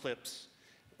couple of clips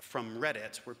from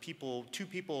Reddit where two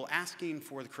people asking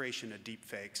for the creation of deep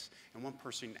fakes and one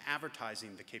person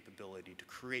advertising the capability to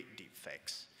create deep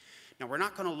fakes. Now, we're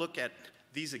not going to look at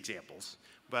these examples,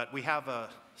 but we have a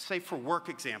safe for work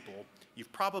example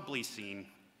you've probably seen.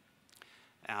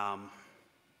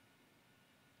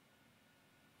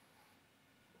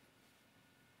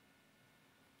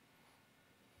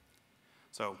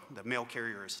 So the mail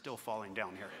carrier is still falling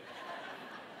down here.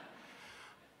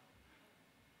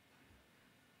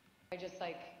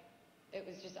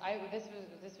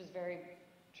 This was very,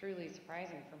 truly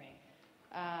surprising for me.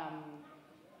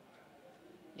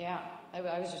 Yeah, I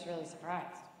was just really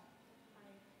surprised.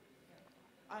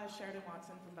 Sheridan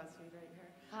Watson from BuzzFeed right here.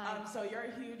 Hi. So you're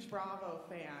a huge Bravo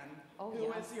fan. Oh, Who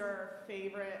yes. is your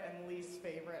favorite and least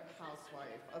favorite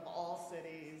housewife of all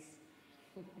cities?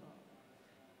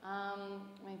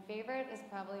 My favorite is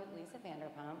probably Lisa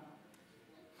Vanderpump.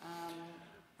 All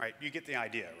right, you get the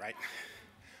idea, right?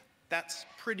 That's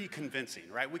pretty convincing,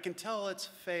 right? We can tell it's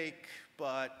fake,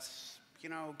 but you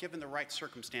know, given the right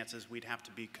circumstances, we'd have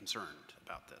to be concerned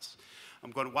about this.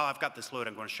 While I've got this load,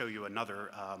 I'm going to show you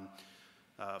another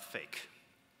fake.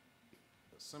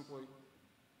 Simply,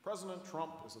 President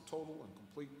Trump is a total and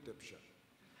complete dipshit.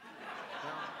 Now,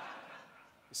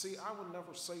 you see, I would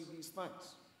never say these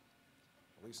things,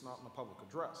 at least not in a public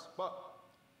address, but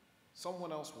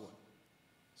someone else would.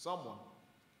 Someone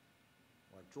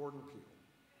like Jordan Peele.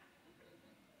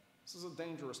 This is a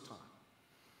dangerous time.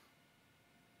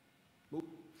 Boop.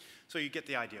 So you get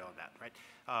the idea of that, right?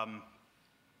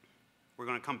 We're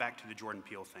going to come back to the Jordan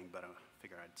Peele thing, but I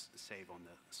figured I'd save on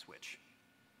the switch.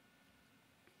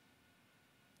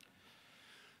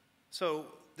 So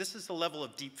this is the level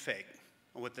of deep fake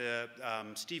with the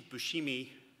Steve Buscemi,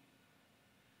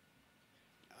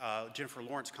 Jennifer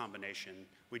Lawrence combination.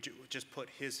 We just put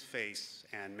his face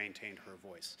and maintained her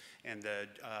voice. And the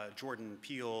Jordan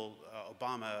Peele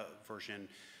Obama version,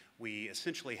 we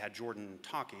essentially had Jordan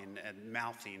talking and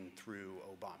mouthing through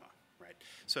Obama, right?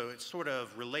 So it's sort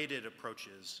of related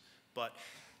approaches, but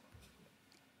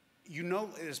you know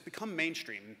it has become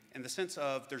mainstream in the sense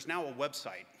of there's now a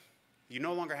website. You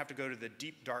no longer have to go to the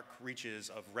deep, dark reaches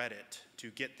of Reddit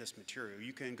to get this material.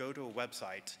 You can go to a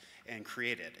website and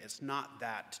create it. It's not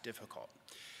that difficult.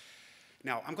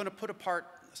 Now, I'm going to put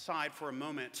aside for a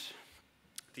moment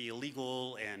the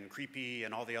illegal and creepy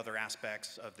and all the other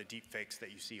aspects of the deep fakes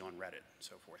that you see on Reddit and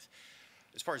so forth.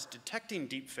 As far as detecting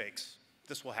deep fakes,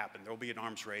 this will happen. There will be an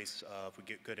arms race. If we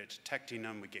get good at detecting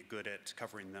them, we get good at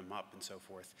covering them up and so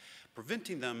forth.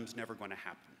 Preventing them is never going to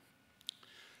happen.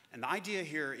 And the idea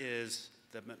here is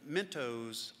the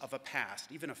mementos of a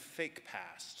past, even a fake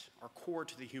past, are core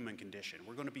to the human condition.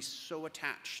 We're going to be so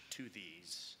attached to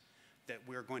these that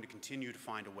we're going to continue to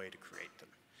find a way to create them.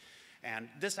 And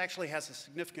this actually has a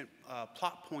significant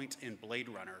plot point in Blade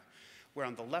Runner, where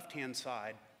on the left-hand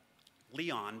side,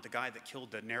 Leon, the guy that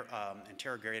killed the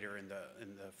interrogator in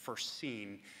the first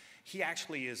scene, he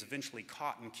actually is eventually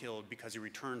caught and killed because he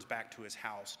returns back to his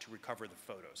house to recover the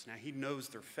photos. Now, he knows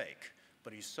they're fake,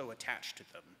 but he's so attached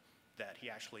to them that he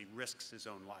actually risks his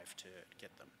own life to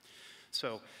get them.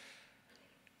 So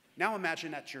now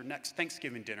imagine at your next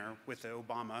Thanksgiving dinner with the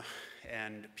Obama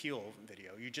and Peele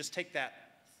video. You just take that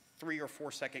 3 or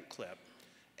 4 second clip,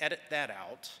 edit that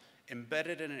out, embed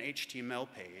it in an HTML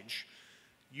page,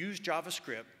 use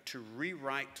JavaScript to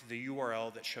rewrite the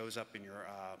URL that shows up in your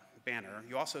banner.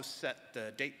 You also set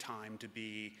the date time to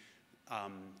be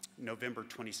November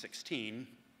 2016.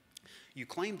 You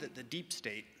claim that the deep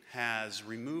state has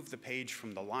removed the page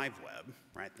from the live web,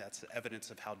 right? That's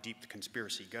evidence of how deep the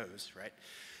conspiracy goes, right?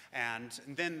 And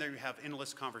then there you have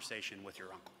endless conversation with your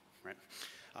uncle,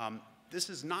 right? This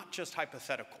is not just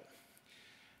hypothetical.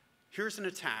 Here's an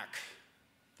attack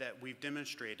that we've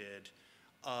demonstrated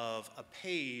of a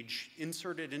page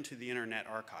inserted into the Internet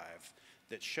Archive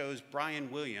that shows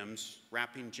Brian Williams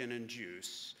rapping gin and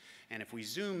juice. And if we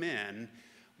zoom in,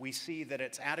 we see that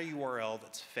it's at a URL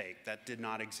that's fake, that did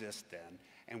not exist then.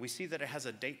 And we see that it has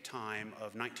a date time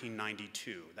of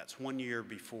 1992. That's 1 year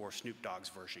before Snoop Dogg's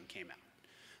version came out.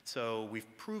 So we've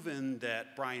proven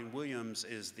that Brian Williams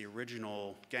is the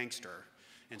original gangster,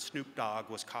 and Snoop Dogg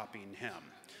was copying him.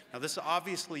 Now, this is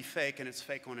obviously fake, and it's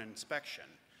fake on inspection.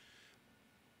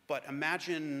 But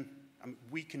imagine,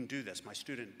 we can do this. My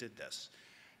student did this.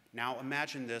 Now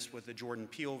imagine this with the Jordan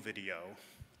Peele video,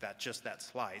 just that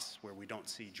slice where we don't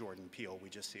see Jordan Peele, we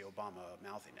just see Obama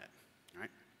mouthing it,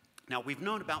 right? Now, we've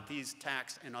known about these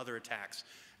attacks and other attacks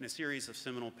in a series of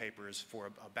seminal papers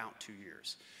for about 2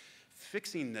 years.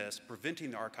 Fixing this,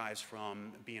 preventing the archives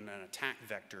from being an attack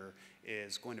vector,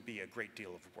 is going to be a great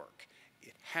deal of work.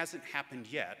 It hasn't happened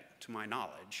yet, to my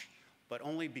knowledge, but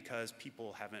only because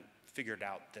people haven't figured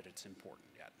out that it's important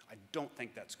yet. I don't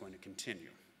think that's going to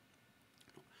continue.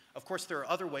 Of course, there are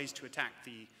other ways to attack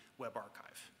the web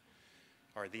archive,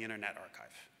 or the Internet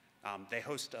Archive. They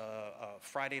host a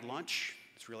Friday lunch.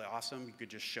 It's really awesome. You could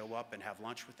just show up and have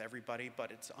lunch with everybody, but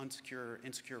it's an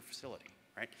insecure facility,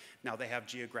 right? Now, they have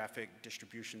geographic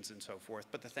distributions and so forth,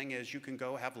 but the thing is, you can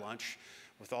go have lunch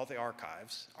with all the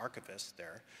archivists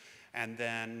there, and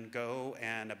then go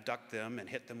and abduct them and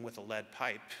hit them with a lead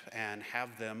pipe and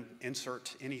have them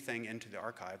insert anything into the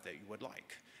archive that you would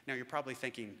like. Now, you're probably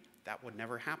thinking, that would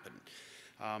never happen.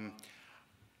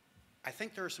 I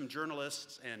think there are some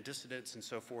journalists and dissidents and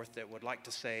so forth that would like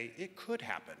to say it could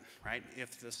happen, right?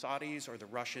 If the Saudis or the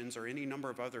Russians or any number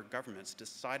of other governments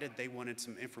decided they wanted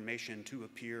some information to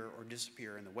appear or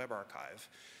disappear in the web archive,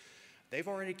 they've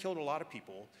already killed a lot of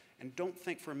people, and don't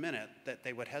think for a minute that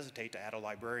they would hesitate to add a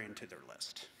librarian to their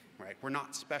list, right? We're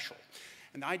not special.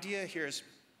 And the idea here is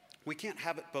we can't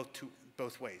have it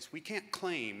both ways. We can't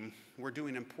claim we're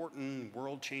doing important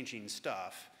world-changing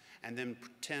stuff and then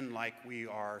pretend like we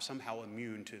are somehow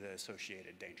immune to the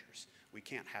associated dangers. We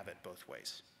can't have it both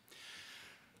ways.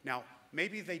 Now,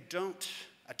 maybe they don't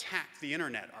attack the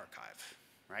Internet Archive,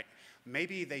 right?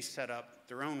 Maybe they set up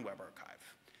their own web archive.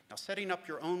 Now, setting up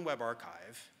your own web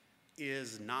archive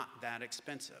is not that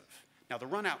expensive. Now, the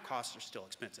run-out costs are still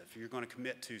expensive. If you're going to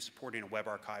commit to supporting a web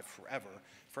archive forever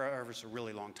is a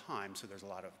really long time, so there's a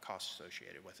lot of costs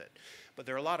associated with it. But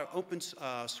there are a lot of open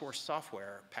source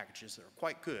software packages that are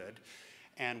quite good,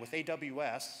 and with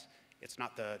AWS, it's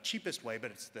not the cheapest way,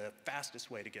 but it's the fastest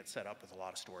way to get set up with a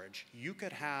lot of storage. You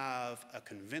could have a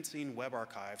convincing web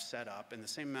archive set up in the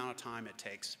same amount of time it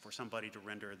takes for somebody to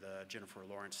render the Jennifer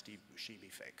Lawrence Steve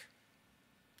Buscemi fake.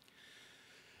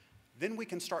 Then we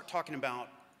can start talking about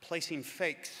placing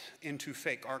fakes into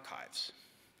fake archives.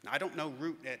 Now, I don't know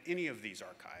root at any of these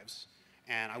archives,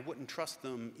 and I wouldn't trust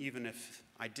them even if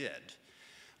I did.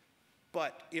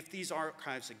 But if these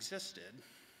archives existed,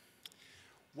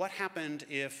 what happened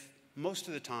if most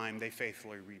of the time they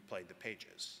faithfully replayed the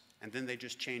pages, and then they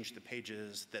just changed the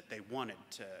pages that they wanted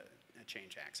to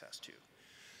change access to?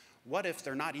 What if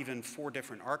they're not even 4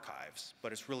 different archives,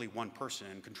 but it's really one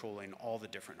person controlling all the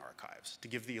different archives to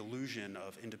give the illusion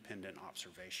of independent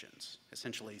observations,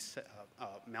 essentially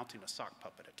mounting a sock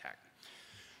puppet attack?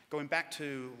 Going back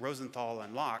to Rosenthal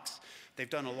and Locks, they've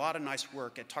done a lot of nice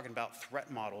work at talking about threat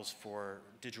models for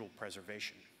digital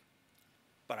preservation.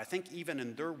 But I think even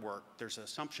in their work, there's an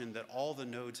assumption that all the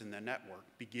nodes in the network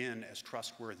begin as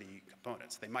trustworthy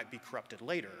components. They might be corrupted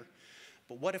later,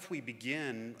 but what if we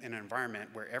begin in an environment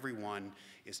where everyone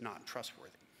is not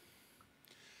trustworthy?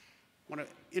 I want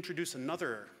to introduce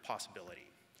another possibility.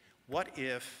 What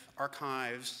if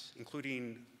archives,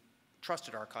 including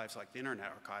trusted archives like the Internet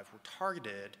Archive, were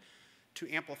targeted to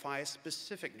amplify a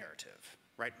specific narrative,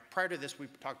 right? Prior to this, we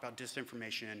talked about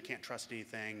disinformation, can't trust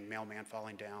anything, mailman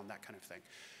falling down, that kind of thing.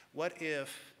 What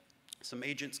if some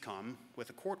agents come with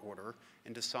a court order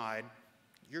and decide,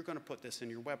 you're going to put this in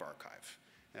your web archive?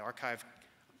 The archive,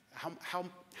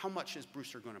 how much is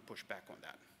Brewster going to push back on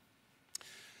that?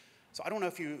 So I don't know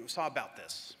if you saw about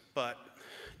this, but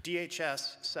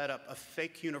DHS set up a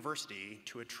fake university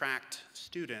to attract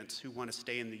students who want to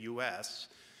stay in the US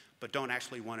but don't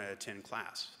actually want to attend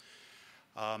class.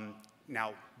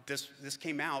 Now, this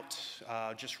came out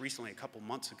just recently, a couple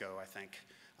months ago, I think.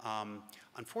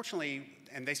 Unfortunately,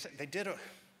 and they did a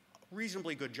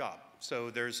reasonably good job. So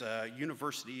there's a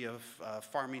University of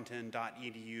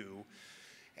Farmington.edu,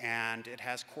 and it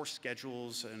has course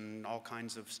schedules and all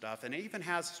kinds of stuff, and it even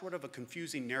has sort of a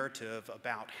confusing narrative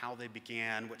about how they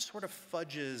began, which sort of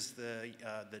fudges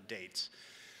the dates.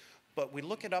 But we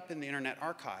look it up in the Internet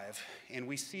Archive, and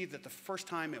we see that the first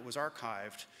time it was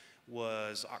archived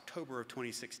was October of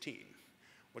 2016,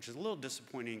 which is a little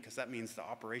disappointing because that means the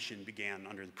operation began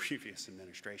under the previous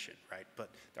administration, right? But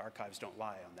the archives don't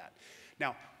lie on that.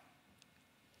 Now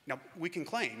we can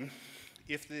claim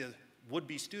if the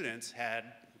would-be students had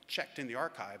checked in the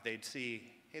archive, they'd see,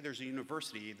 hey, there's a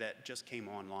university that just came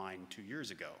online 2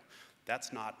 years ago.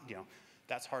 That's not,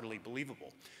 that's hardly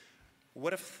believable.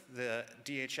 What if the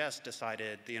DHS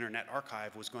decided the Internet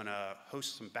Archive was going to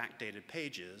host some backdated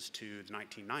pages to the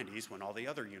 1990s when all the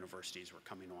other universities were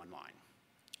coming online?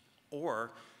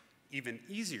 Or, even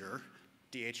easier,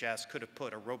 DHS could have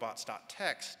put a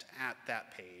robots.txt at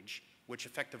that page, which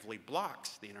effectively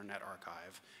blocks the Internet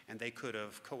Archive, and they could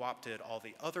have co-opted all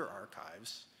the other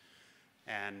archives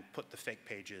and put the fake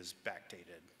pages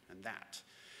backdated and that.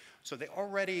 So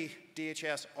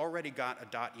DHS already got a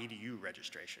 .edu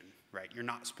registration, right? You're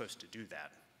not supposed to do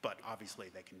that, but obviously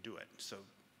they can do it. So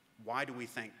why do we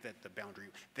think that the boundary,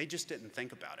 they just didn't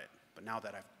think about it, but now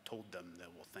that I've told them, they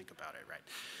will think about it,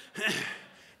 right?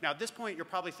 Now at this point, you're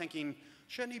probably thinking,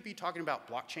 shouldn't he be talking about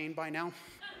blockchain by now?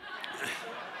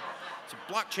 So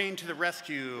blockchain to the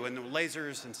rescue, and the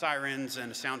lasers and sirens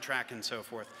and a soundtrack and so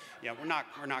forth. Yeah, we're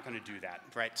not going to do that,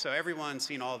 right? So everyone's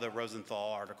seen all the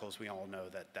Rosenthal articles. We all know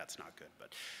that that's not good.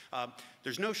 But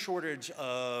there's no shortage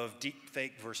of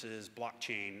deepfake versus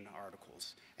blockchain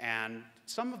articles. And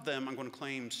some of them, I'm going to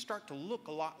claim, start to look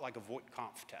a lot like a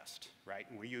Voight-Kampff test, right?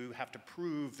 Where you have to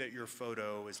prove that your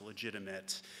photo is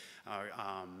legitimate,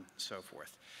 so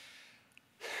forth.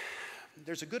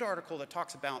 There's a good article that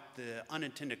talks about the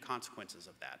unintended consequences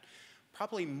of that.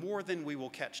 Probably more than we will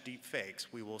catch deep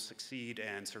fakes, we will succeed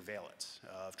in surveillance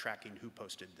of tracking who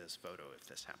posted this photo if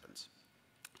this happens.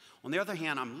 On the other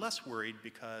hand, I'm less worried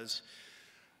because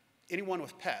anyone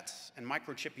with pets and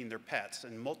microchipping their pets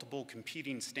and multiple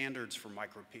competing standards for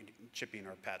microchipping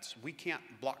our pets, we can't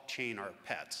blockchain our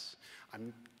pets.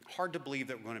 I'm hard to believe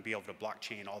that we're going to be able to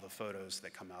blockchain all the photos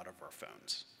that come out of our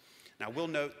phones. Now, we'll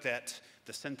note that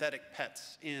the synthetic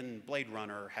pets in Blade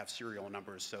Runner have serial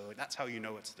numbers, so that's how you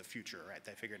know it's the future, right?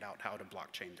 They figured out how to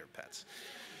blockchain their pets.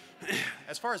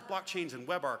 As far as blockchains and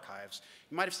web archives,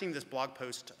 you might have seen this blog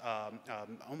post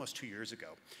almost 2 years ago,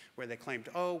 where they claimed,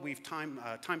 oh, we've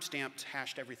time-stamped,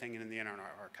 hashed everything in the Internet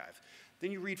Archive.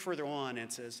 Then you read further on, and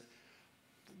it says,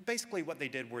 basically what they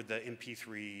did were the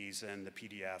MP3s and the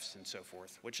PDFs and so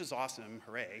forth, which is awesome,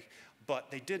 hooray, but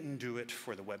they didn't do it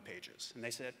for the web pages. And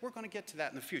they said, we're going to get to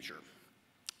that in the future.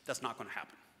 That's not going to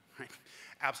happen, right?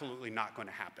 Absolutely not going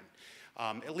to happen,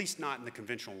 at least not in the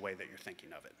conventional way that you're thinking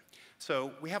of it.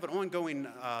 So we have an ongoing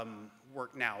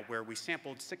work now where we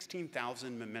sampled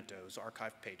 16,000 mementos,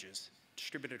 archived pages,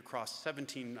 distributed across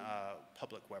 17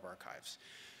 public web archives.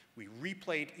 We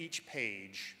replayed each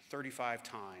page 35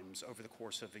 times over the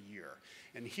course of a year.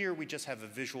 And here we just have a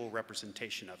visual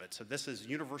representation of it. So this is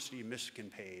University of Michigan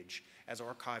page as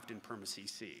archived in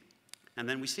PermaCC. And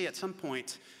then we see at some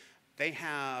point they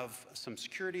have some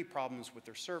security problems with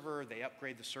their server. They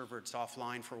upgrade the server. It's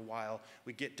offline for a while.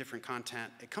 We get different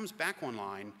content. It comes back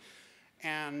online,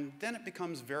 and then it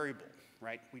becomes variable,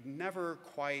 right? We never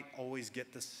quite always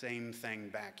get the same thing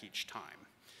back each time.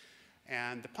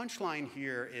 And the punchline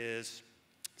here is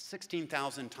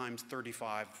 16,000 times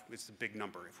 35 is the big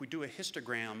number. If we do a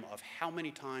histogram of how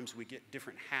many times we get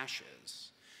different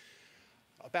hashes,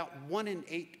 about 1 in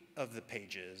 8 of the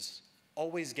pages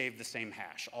always gave the same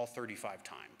hash, all 35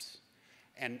 times.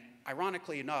 And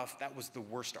ironically enough, that was the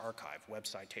worst archive, web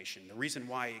citation. The reason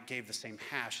why it gave the same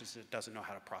hash is it doesn't know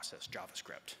how to process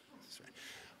JavaScript.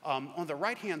 On the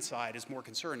right-hand side is more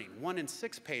concerning. 1 in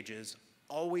 6 pages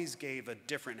always gave a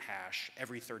different hash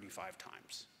every 35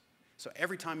 times. So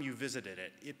every time you visited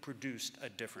it, it produced a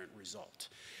different result.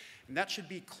 And that should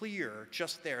be clear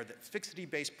just there that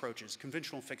fixity-based approaches,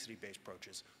 conventional fixity-based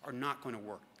approaches, are not going to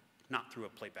work, not through a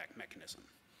playback mechanism.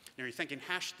 Now you're thinking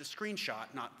hash the screenshot,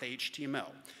 not the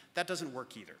HTML. That doesn't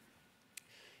work either.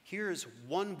 Here's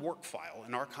one work file,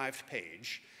 an archived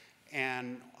page,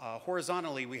 and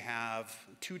horizontally we have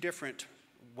 2 different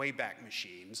Wayback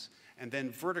Machines, and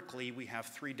then vertically we have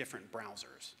 3 different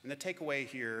browsers. And the takeaway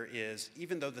here is,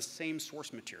 even though the same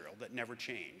source material that never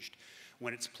changed,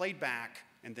 when it's played back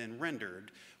and then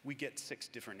rendered, we get 6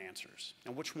 different answers.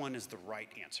 Now, which one is the right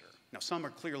answer? Now, some are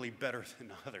clearly better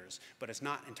than others, but it's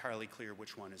not entirely clear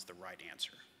which one is the right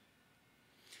answer.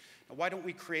 Now, why don't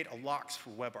we create a locks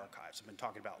for web archives? I've been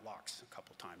talking about locks a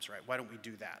couple times, right? Why don't we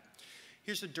do that?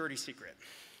 Here's a dirty secret.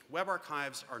 Web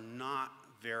archives are not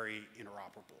very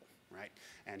interoperable, right?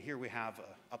 And here we have an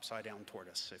upside-down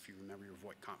tortoise, if you remember your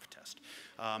VoIP test.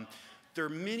 There are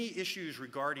many issues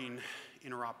regarding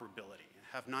interoperability.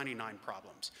 I have 99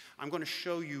 problems. I'm going to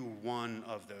show you one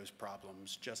of those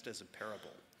problems just as a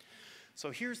parable.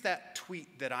 So here's that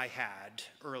tweet that I had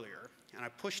earlier, and I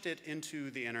pushed it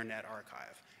into the Internet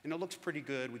Archive. And it looks pretty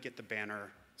good. We get the banner,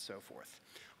 so forth.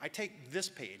 I take this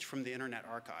page from the Internet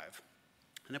Archive,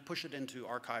 and I push it into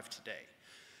Archive Today.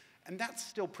 And that's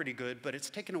still pretty good, but it's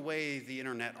taken away the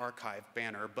Internet Archive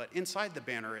banner. But inside the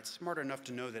banner, it's smart enough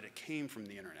to know that it came from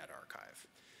the Internet Archive.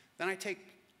 Then I take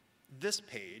this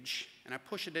page, and I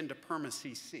push it into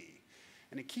PermaCC.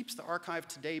 And it keeps the Archive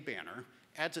Today banner,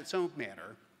 adds its own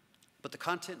banner, but the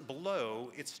content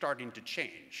below, it's starting to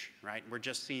change, right? We're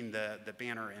just seeing the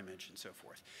banner image and so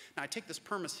forth. Now I take this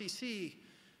PermaCC,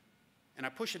 and I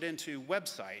push it into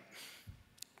website,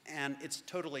 and it's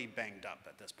totally banged up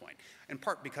at this point, in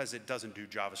part because it doesn't do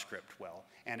JavaScript well,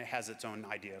 and it has its own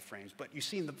idea of frames. But you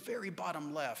see in the very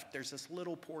bottom left, there's this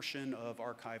little portion of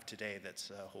Archive Today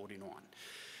that's holding on.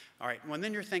 All right, well, and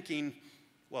then you're thinking,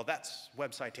 well, that's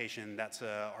web citation, that's an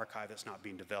archive that's not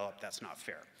being developed, that's not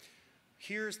fair.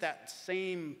 Here's that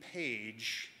same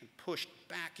page pushed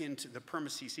back into the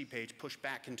PermaCC page, pushed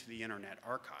back into the Internet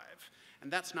Archive,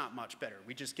 and that's not much better.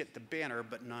 We just get the banner,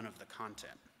 but none of the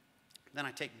content. Then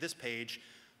I take this page,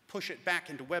 push it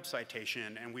back into web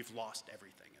citation, and we've lost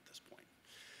everything at this point.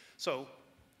 So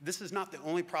this is not the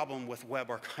only problem with web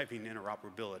archiving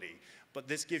interoperability, but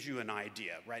this gives you an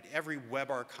idea, right? Every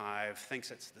web archive thinks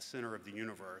it's the center of the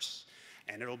universe,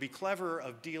 and it'll be clever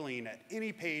of dealing at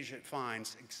any page it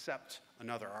finds except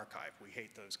another archive. We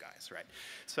hate those guys, right?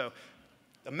 So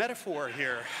the metaphor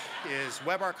here is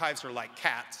web archives are like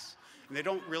cats. And they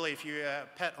don't really, if you're a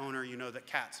pet owner, you know that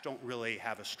cats don't really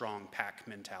have a strong pack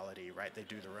mentality, right? They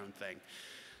do their own thing.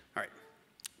 All right.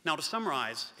 Now, to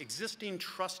summarize, existing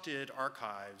trusted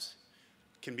archives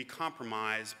can be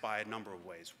compromised by a number of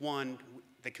ways. One,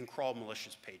 they can crawl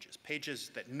malicious pages,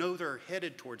 pages that know they're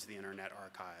headed towards the Internet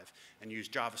Archive and use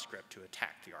JavaScript to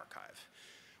attack the archive.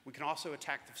 We can also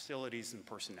attack the facilities and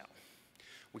personnel.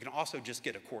 We can also just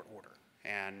get a court order,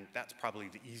 and that's probably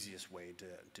the easiest way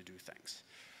to do things.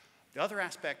 The other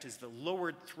aspect is the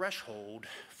lowered threshold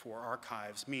for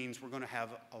archives means we're going to have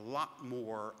a lot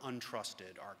more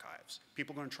untrusted archives.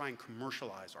 People are going to try and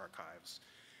commercialize archives,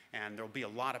 and there'll be a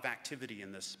lot of activity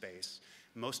in this space.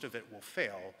 Most of it will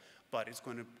fail, but it's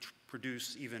going to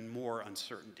produce even more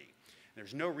uncertainty.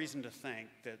 There's no reason to think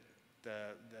that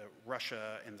the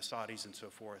Russia and the Saudis and so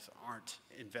forth aren't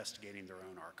investigating their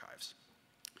own archives.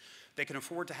 They can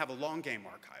afford to have a long game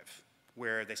archive,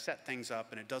 where they set things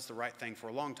up and it does the right thing for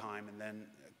a long time and then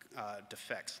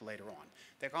defects later on.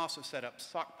 They can also set up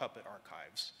sock puppet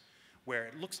archives where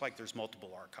it looks like there's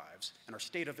multiple archives, and our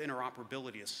state of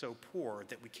interoperability is so poor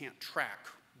that we can't track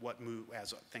what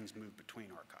as things move between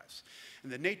archives.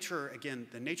 And the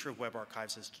nature of web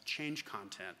archives is to change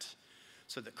content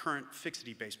so that current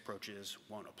fixity-based approaches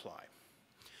won't apply.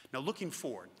 Now, looking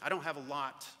forward, I don't have a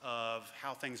lot of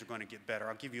how things are going to get better.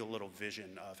 I'll give you a little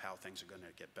vision of how things are going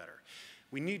to get better.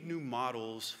 We need new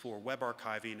models for web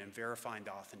archiving and verifying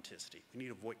the authenticity. We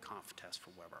need a VoIP test for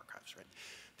web archives, right?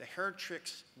 The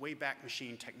Heritrix Wayback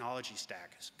Machine technology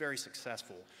stack is very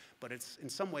successful, but it's in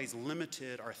some ways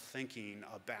limited our thinking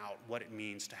about what it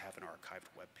means to have an archived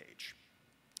web page.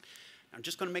 Now, I'm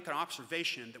just going to make an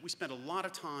observation that we spend a lot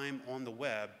of time on the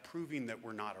web proving that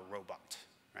we're not a robot,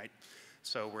 right?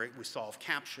 So we solve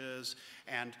CAPTCHAs,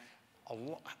 and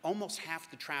almost half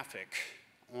the traffic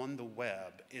on the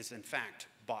web is, in fact,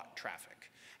 bot traffic.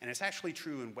 And it's actually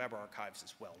true in web archives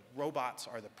as well. Robots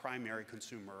are the primary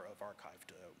consumer of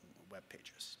archived web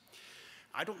pages.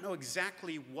 I don't know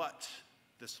exactly what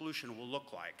the solution will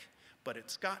look like, but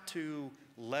it's got to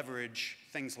leverage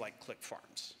things like click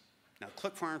farms. Now,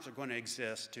 click farms are going to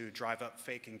exist to drive up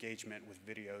fake engagement with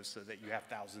videos so that you have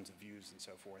thousands of views and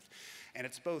so forth. And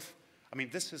it's both, I mean,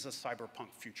 this is a cyberpunk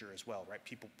future as well, right?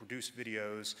 People produce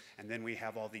videos, and then we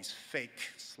have all these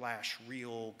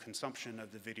fake/real consumption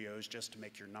of the videos just to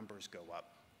make your numbers go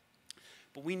up.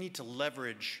 But we need to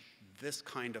leverage this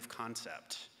kind of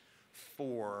concept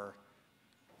for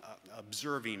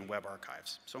observing web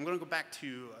archives. So I'm going to go back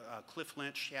to Cliff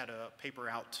Lynch. He had a paper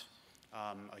out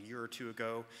a year or two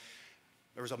ago.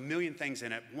 There was a million things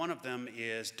in it. One of them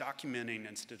is documenting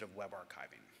instead of web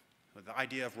archiving. with the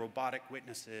idea of robotic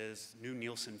witnesses, new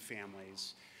Nielsen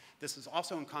families. This is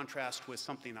also in contrast with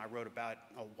something I wrote about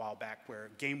a while back, where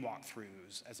game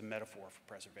walkthroughs as a metaphor for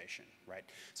preservation, right?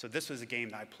 So this was a game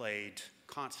that I played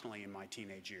constantly in my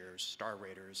teenage years, Star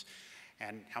Raiders.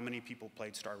 And how many people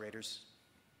played Star Raiders?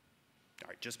 All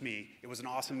right, just me. It was an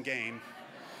awesome game.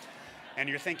 And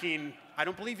you're thinking, I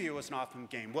don't believe you, it was an awesome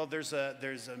game. Well, there's an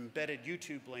embedded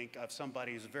YouTube link of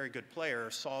somebody who's a very good player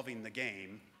solving the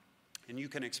game, and you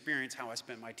can experience how I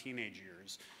spent my teenage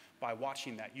years by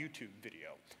watching that YouTube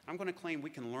video. I'm going to claim we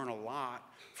can learn a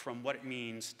lot from what it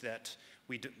means that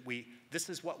this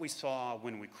is what we saw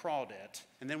when we crawled it,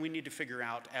 and then we need to figure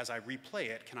out, as I replay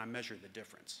it, can I measure the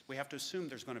difference? We have to assume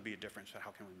there's going to be a difference, but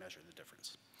how can we measure the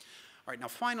difference? All right, now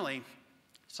finally,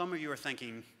 some of you are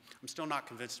thinking, I'm still not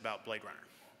convinced about Blade Runner,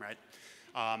 right?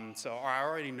 So I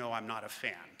already know I'm not a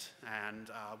fan.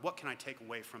 And what can I take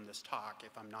away from this talk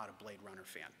if I'm not a Blade Runner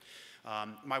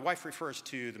fan? My wife refers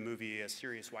to the movie as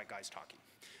serious white guys talking.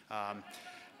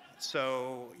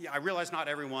 So yeah, I realize not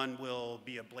everyone will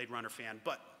be a Blade Runner fan,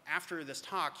 but after this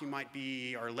talk, you might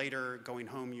be, or later going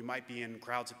home, you might be in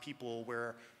crowds of people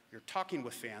where you're talking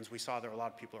with fans. We saw there are a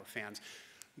lot of people who are fans.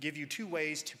 Give you 2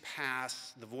 ways to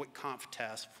pass the Voight-Kampff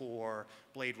test for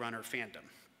Blade Runner fandom.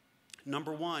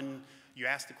 Number 1, you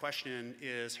ask the question,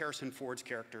 is Harrison Ford's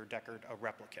character, Deckard, a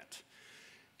replicant?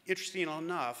 Interesting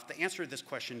enough, the answer to this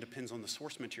question depends on the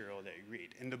source material that you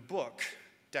read. In the book,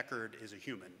 Deckard is a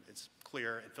human. It's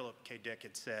clear, and Philip K. Dick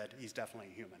had said he's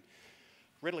definitely a human.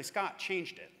 Ridley Scott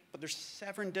changed it, but there's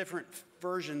 7 different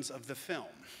versions of the film.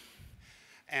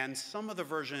 And some of the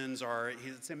versions are,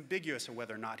 it's ambiguous of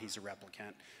whether or not he's a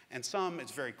replicant, and some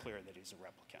it's very clear that he's a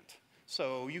replicant.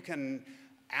 So you can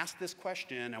ask this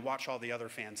question and watch all the other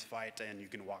fans fight, and you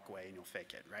can walk away and you'll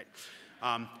fake it, right?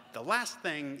 The last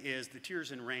thing is the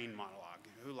Tears in Rain monologue.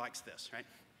 Who likes this, right?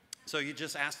 So you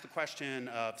just ask the question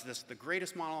of, is this the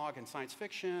greatest monologue in science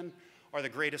fiction or the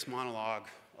greatest monologue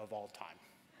of all time?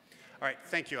 All right,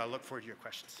 thank you. I look forward to your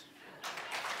questions.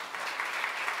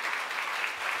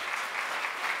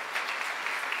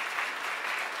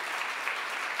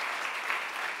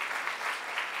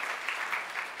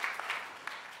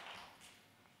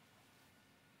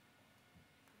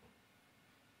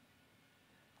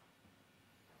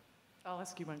 I'll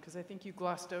ask you one, because I think you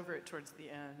glossed over it towards the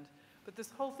end. But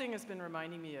this whole thing has been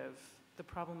reminding me of the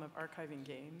problem of archiving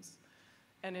games.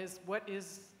 And what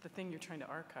is the thing you're trying to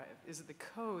archive? Is it the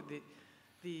code,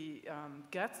 the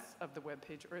guts of the web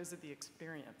page, or is it the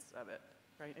experience of it,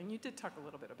 right? And you did talk a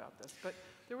little bit about this, but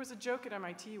there was a joke at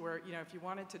MIT where, if you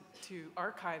wanted to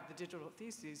archive the digital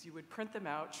theses, you would print them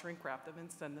out, shrink wrap them,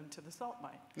 and send them to the salt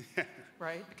mine,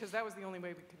 right? Because that was the only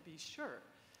way we could be sure.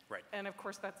 Right. And of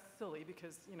course that's silly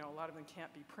because a lot of them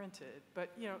can't be printed. But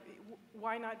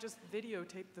why not just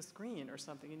videotape the screen or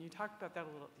something? And you talked about that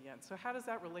a little at the end. So how does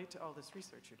that relate to all this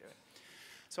research you're doing?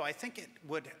 So I think it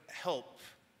would help.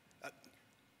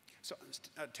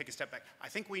 Take a step back. I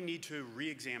think we need to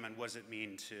re-examine what does it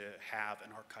mean to have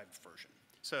an archived version.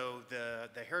 So the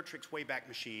Heritrix Wayback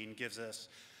Machine gives us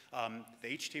the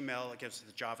HTML, it gives us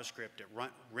the JavaScript, it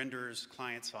renders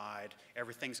client-side,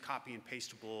 everything's copy and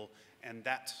pastable, and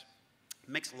that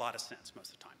makes a lot of sense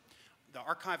most of the time. The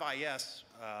Archive.is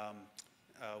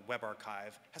web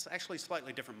archive has actually a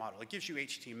slightly different model. It gives you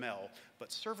HTML,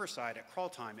 but server-side at crawl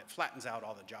time, it flattens out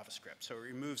all the JavaScript, so it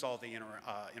removes all the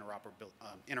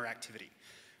interactivity,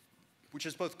 which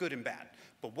is both good and bad.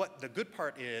 But what the good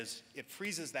part is, it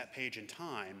freezes that page in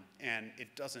time, and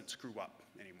it doesn't screw up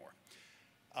anymore.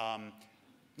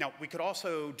 Now, we could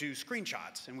also do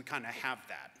screenshots, and we kind of have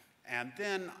that. And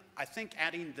then I think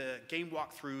adding the game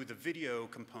walkthrough, the video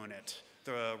component,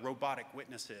 the robotic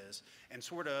witnesses, and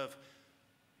sort of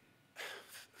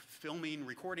filming,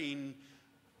 recording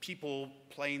people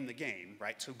playing the game,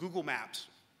 right? So Google Maps,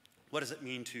 what does it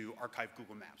mean to archive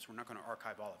Google Maps? We're not going to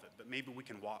archive all of it, but maybe we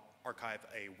can archive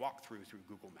a walkthrough through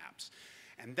Google Maps.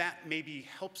 And that maybe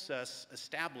helps us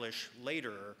establish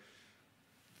later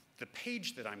the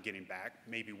page that I'm getting back,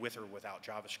 maybe with or without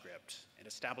JavaScript. It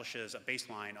establishes a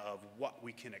baseline of what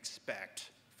we can expect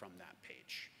from that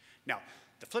page. Now,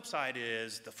 the flip side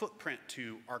is the footprint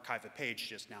to archive a page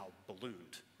just now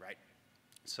ballooned, right?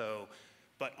 So,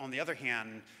 but on the other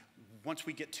hand, once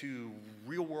we get to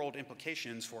real-world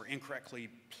implications for incorrectly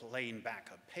playing back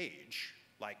a page,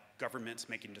 like governments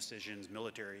making decisions,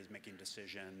 militaries making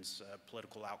decisions,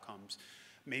 political outcomes,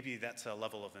 maybe that's a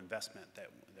level of investment that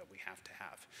we have to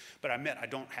have. But I admit I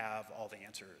don't have all the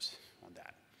answers on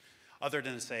that. Other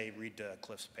than to say, read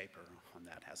Cliff's paper on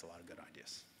that, has a lot of good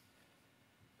ideas.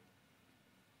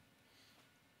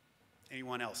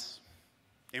 Anyone else?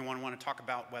 Anyone want to talk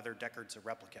about whether Deckard's a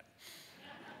replicant?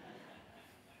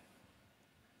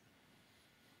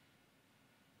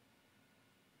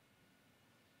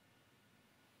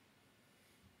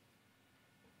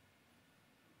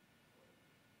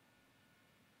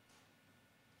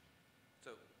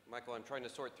 Michael, I'm trying to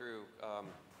sort through, damn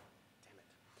it.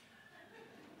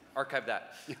 Archive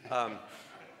that.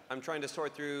 I'm trying to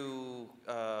sort through,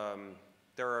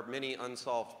 there are many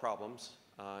unsolved problems,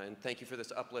 and thank you for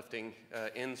this uplifting,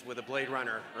 ends with a Blade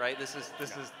Runner, right? This is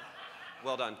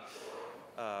well done.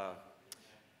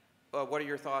 What are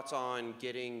your thoughts on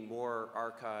getting more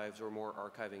archives or more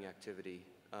archiving activity?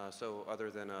 So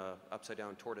other than a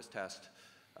upside-down tortoise test,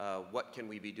 what can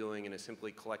we be doing, and is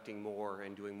simply collecting more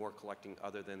and doing more collecting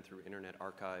other than through Internet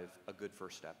Archive a good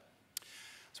first step?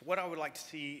 So what I would like to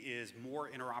see is more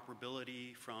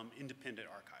interoperability from independent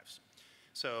archives.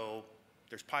 So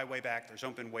there's Pi Wayback, there's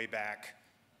Open Wayback.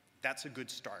 That's a good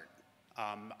start.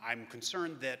 I'm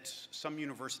concerned that some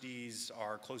universities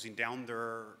are closing down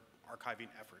their archiving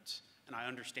efforts, and I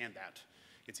understand that.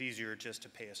 It's easier just to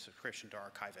pay a subscription to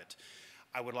archive it.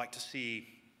 I would like to see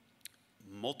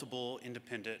multiple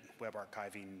independent web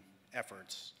archiving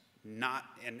efforts,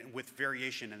 and with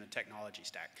variation in the technology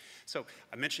stack. So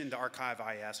I mentioned the Archive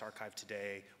IS, Archive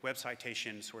Today, Web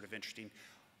Citation, sort of interesting.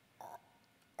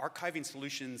 Archiving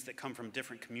solutions that come from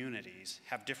different communities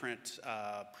have different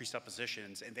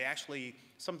presuppositions, and they actually,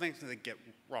 some things they get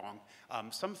wrong,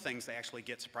 some things they actually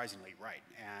get surprisingly right.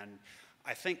 And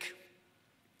I think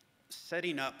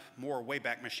setting up more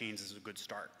Wayback Machines is a good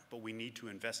start, but we need to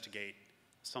investigate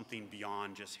something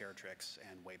beyond just hair tricks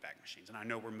and Wayback Machines. And I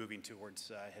know we're moving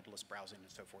towards headless browsing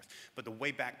and so forth, but the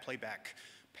Wayback Playback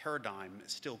paradigm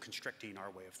is still constricting our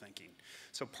way of thinking.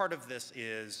 So part of this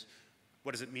is,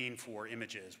 what does it mean for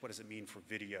images? What does it mean for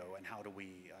video? And how do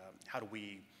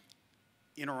we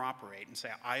interoperate and say,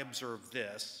 I observe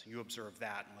this, you observe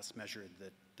that, and let's measure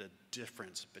the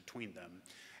difference between them.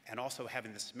 And also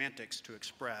having the semantics to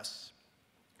express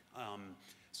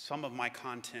some of my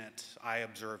content I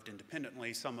observed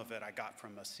independently, some of it I got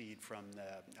from a seed from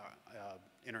the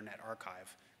Internet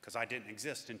Archive, because I didn't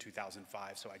exist in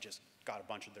 2005, so I just got a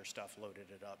bunch of their stuff, loaded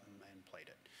it up, and played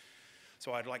it.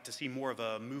 So I'd like to see more of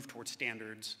a move towards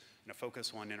standards and a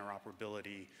focus on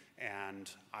interoperability, and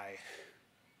I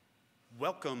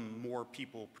welcome more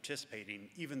people participating,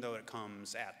 even though it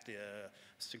comes at the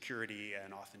security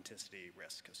and authenticity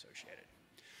risk associated.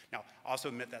 Now, I also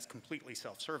admit that's completely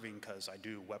self-serving because I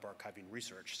do web archiving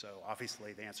research, so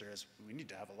obviously the answer is we need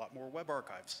to have a lot more web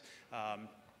archives.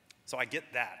 So I get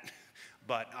that,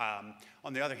 but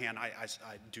on the other hand, I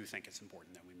do think it's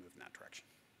important that we move in that direction.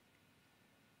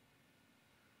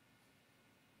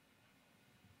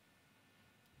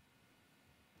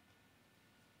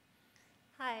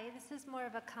 Hi, this is more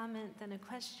of a comment than a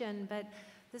question, but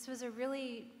this was a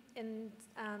really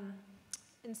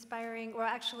inspiring, or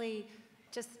actually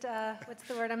just, what's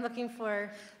the word I'm looking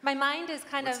for? My mind is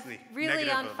kind of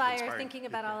really on fire thinking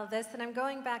about all of this, and I'm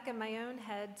going back in my own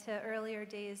head to earlier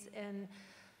days in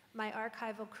my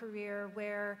archival career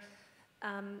where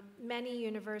many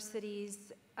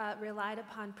universities relied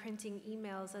upon printing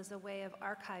emails as a way of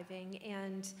archiving,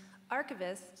 and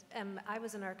archivists, I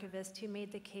was an archivist who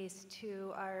made the case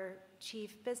to our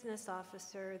chief business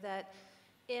officer that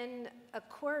in a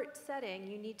court setting,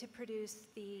 you need to produce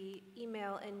the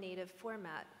email in native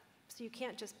format. So you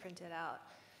can't just print it out.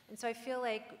 And so I feel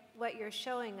like what you're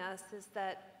showing us is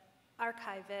that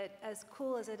archive it, as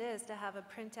cool as it is to have a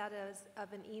printout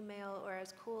of an email, or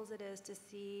as cool as it is to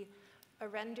see a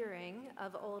rendering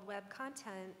of old web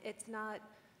content, it's not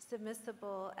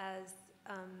submissible as,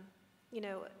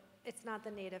 it's not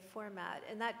the native format.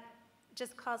 And that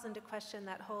just calls into question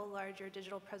that whole larger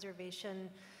digital preservation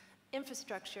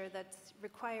infrastructure that's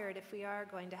required if we are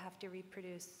going to have to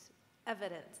reproduce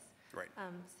evidence. Right.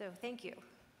 So thank you.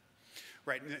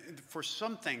 Right, and for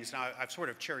some things, now I've sort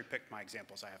of cherry-picked my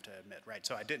examples, I have to admit, right?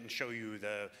 So I didn't show you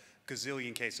the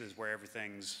gazillion cases where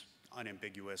everything's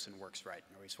unambiguous and works right.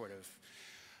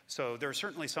 So there are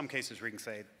certainly some cases where you can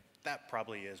say, that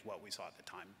probably is what we saw at the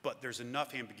time. But there's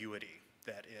enough ambiguity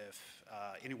that if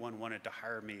anyone wanted to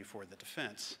hire me for the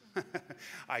defense,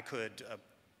 I could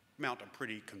mount a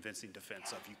pretty convincing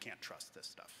defense of you can't trust this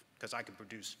stuff, because I can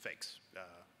produce fakes,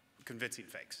 convincing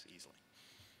fakes easily.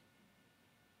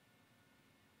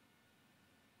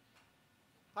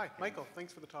 Hi, Michael,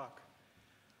 thanks for the talk.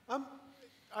 As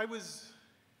I was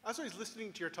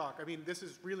listening to your talk, I mean, this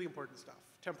is really important stuff.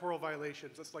 Temporal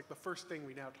violations, that's like the first thing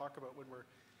we now talk about when we're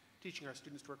teaching our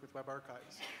students to work with web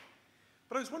archives.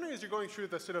 But I was wondering, as you're going through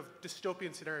the sort of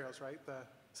dystopian scenarios, right?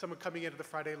 Someone coming into the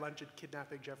Friday lunch and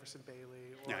kidnapping Jefferson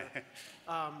Bailey,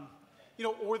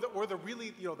 or, or the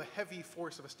really, the heavy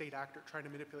force of a state actor trying to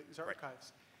manipulate these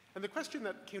archives. Right. And the question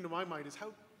that came to my mind is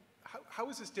how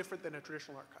is this different than a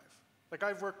traditional archive? Like,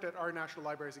 I've worked at our national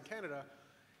libraries in Canada,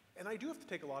 And I do have to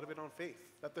take a lot of it on faith,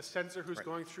 that the censor who's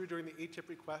going through during the ATIP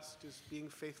request is being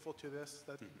faithful to this,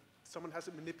 that someone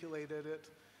hasn't manipulated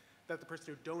it, that the person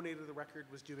who donated the record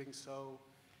was doing so.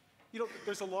 You know,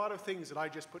 there's a lot of things that I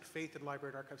just put faith in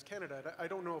Library and Archives Canada. And I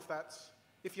don't know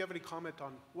if you have any comment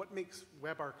on what makes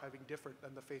web archiving different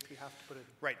than the faith we have to put in.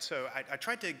 Right, so I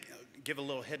tried to give a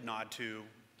little head nod to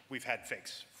we've had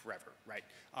fakes forever, right?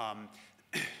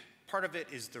 Part of it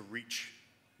is the reach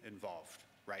involved,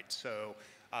 right? So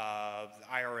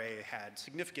the IRA had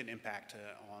significant impact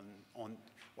on,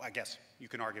 well, I guess you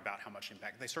can argue about how much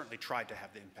impact. They certainly tried to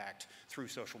have the impact through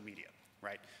social media,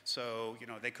 right? So, you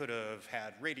know, they could have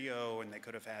had radio, and they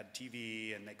could have had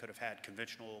TV, and they could have had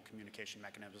conventional communication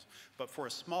mechanisms, but for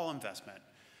a small investment,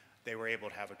 they were able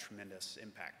to have a tremendous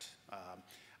impact.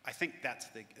 I think that's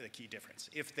the key difference.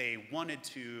 If they wanted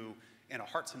to, in a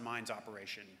hearts and minds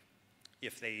operation,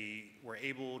 if they were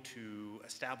able to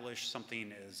establish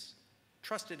something as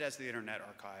trusted as the Internet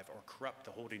Archive or corrupt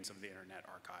the holdings of the Internet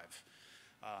Archive,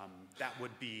 that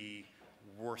would be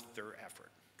worth their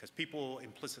effort, because people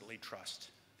implicitly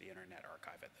trust the Internet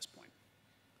Archive at this point.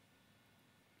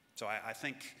 So I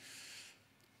think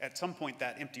at some point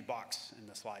that empty box in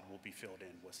the slide will be filled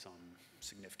in with some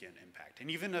significant impact.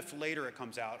 And even if later it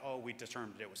comes out, oh, we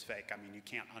determined it was fake, I mean, you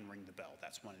can't unring the bell.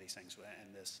 That's one of these things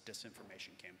in this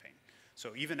disinformation campaign.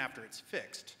 So even after it's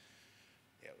fixed,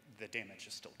 the damage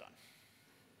is still done.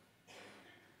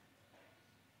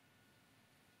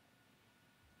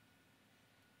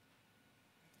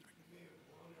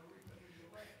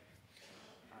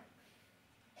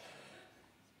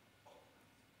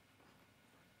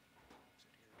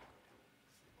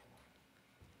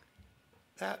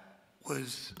 That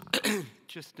was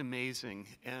just amazing.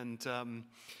 And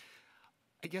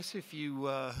I guess if you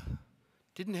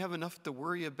didn't have enough to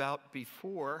worry about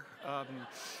before,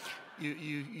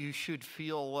 you should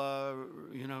feel,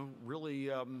 you know,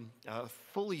 really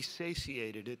fully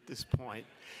satiated at this point.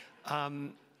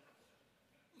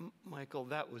 Michael,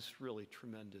 that was really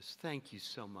tremendous. Thank you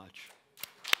so much.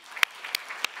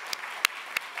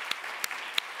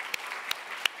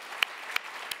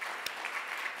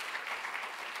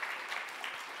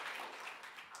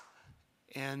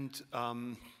 And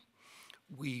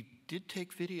we did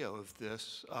take video of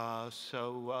this,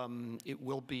 so it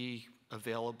will be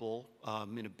available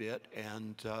in a bit,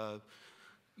 and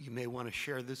you may want to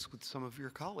share this with some of your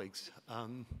colleagues.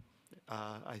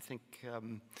 I think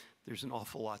there's an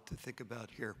awful lot to think about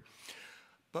here.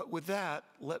 But with that,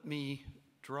 let me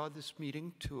draw this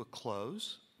meeting to a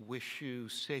close, wish you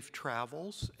safe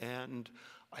travels, and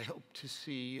I hope to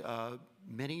see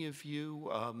many of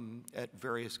you at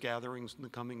various gatherings in the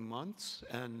coming months,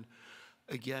 and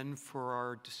again for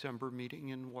our December meeting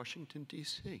in Washington,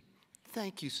 D.C.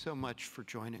 Thank you so much for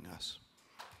joining us.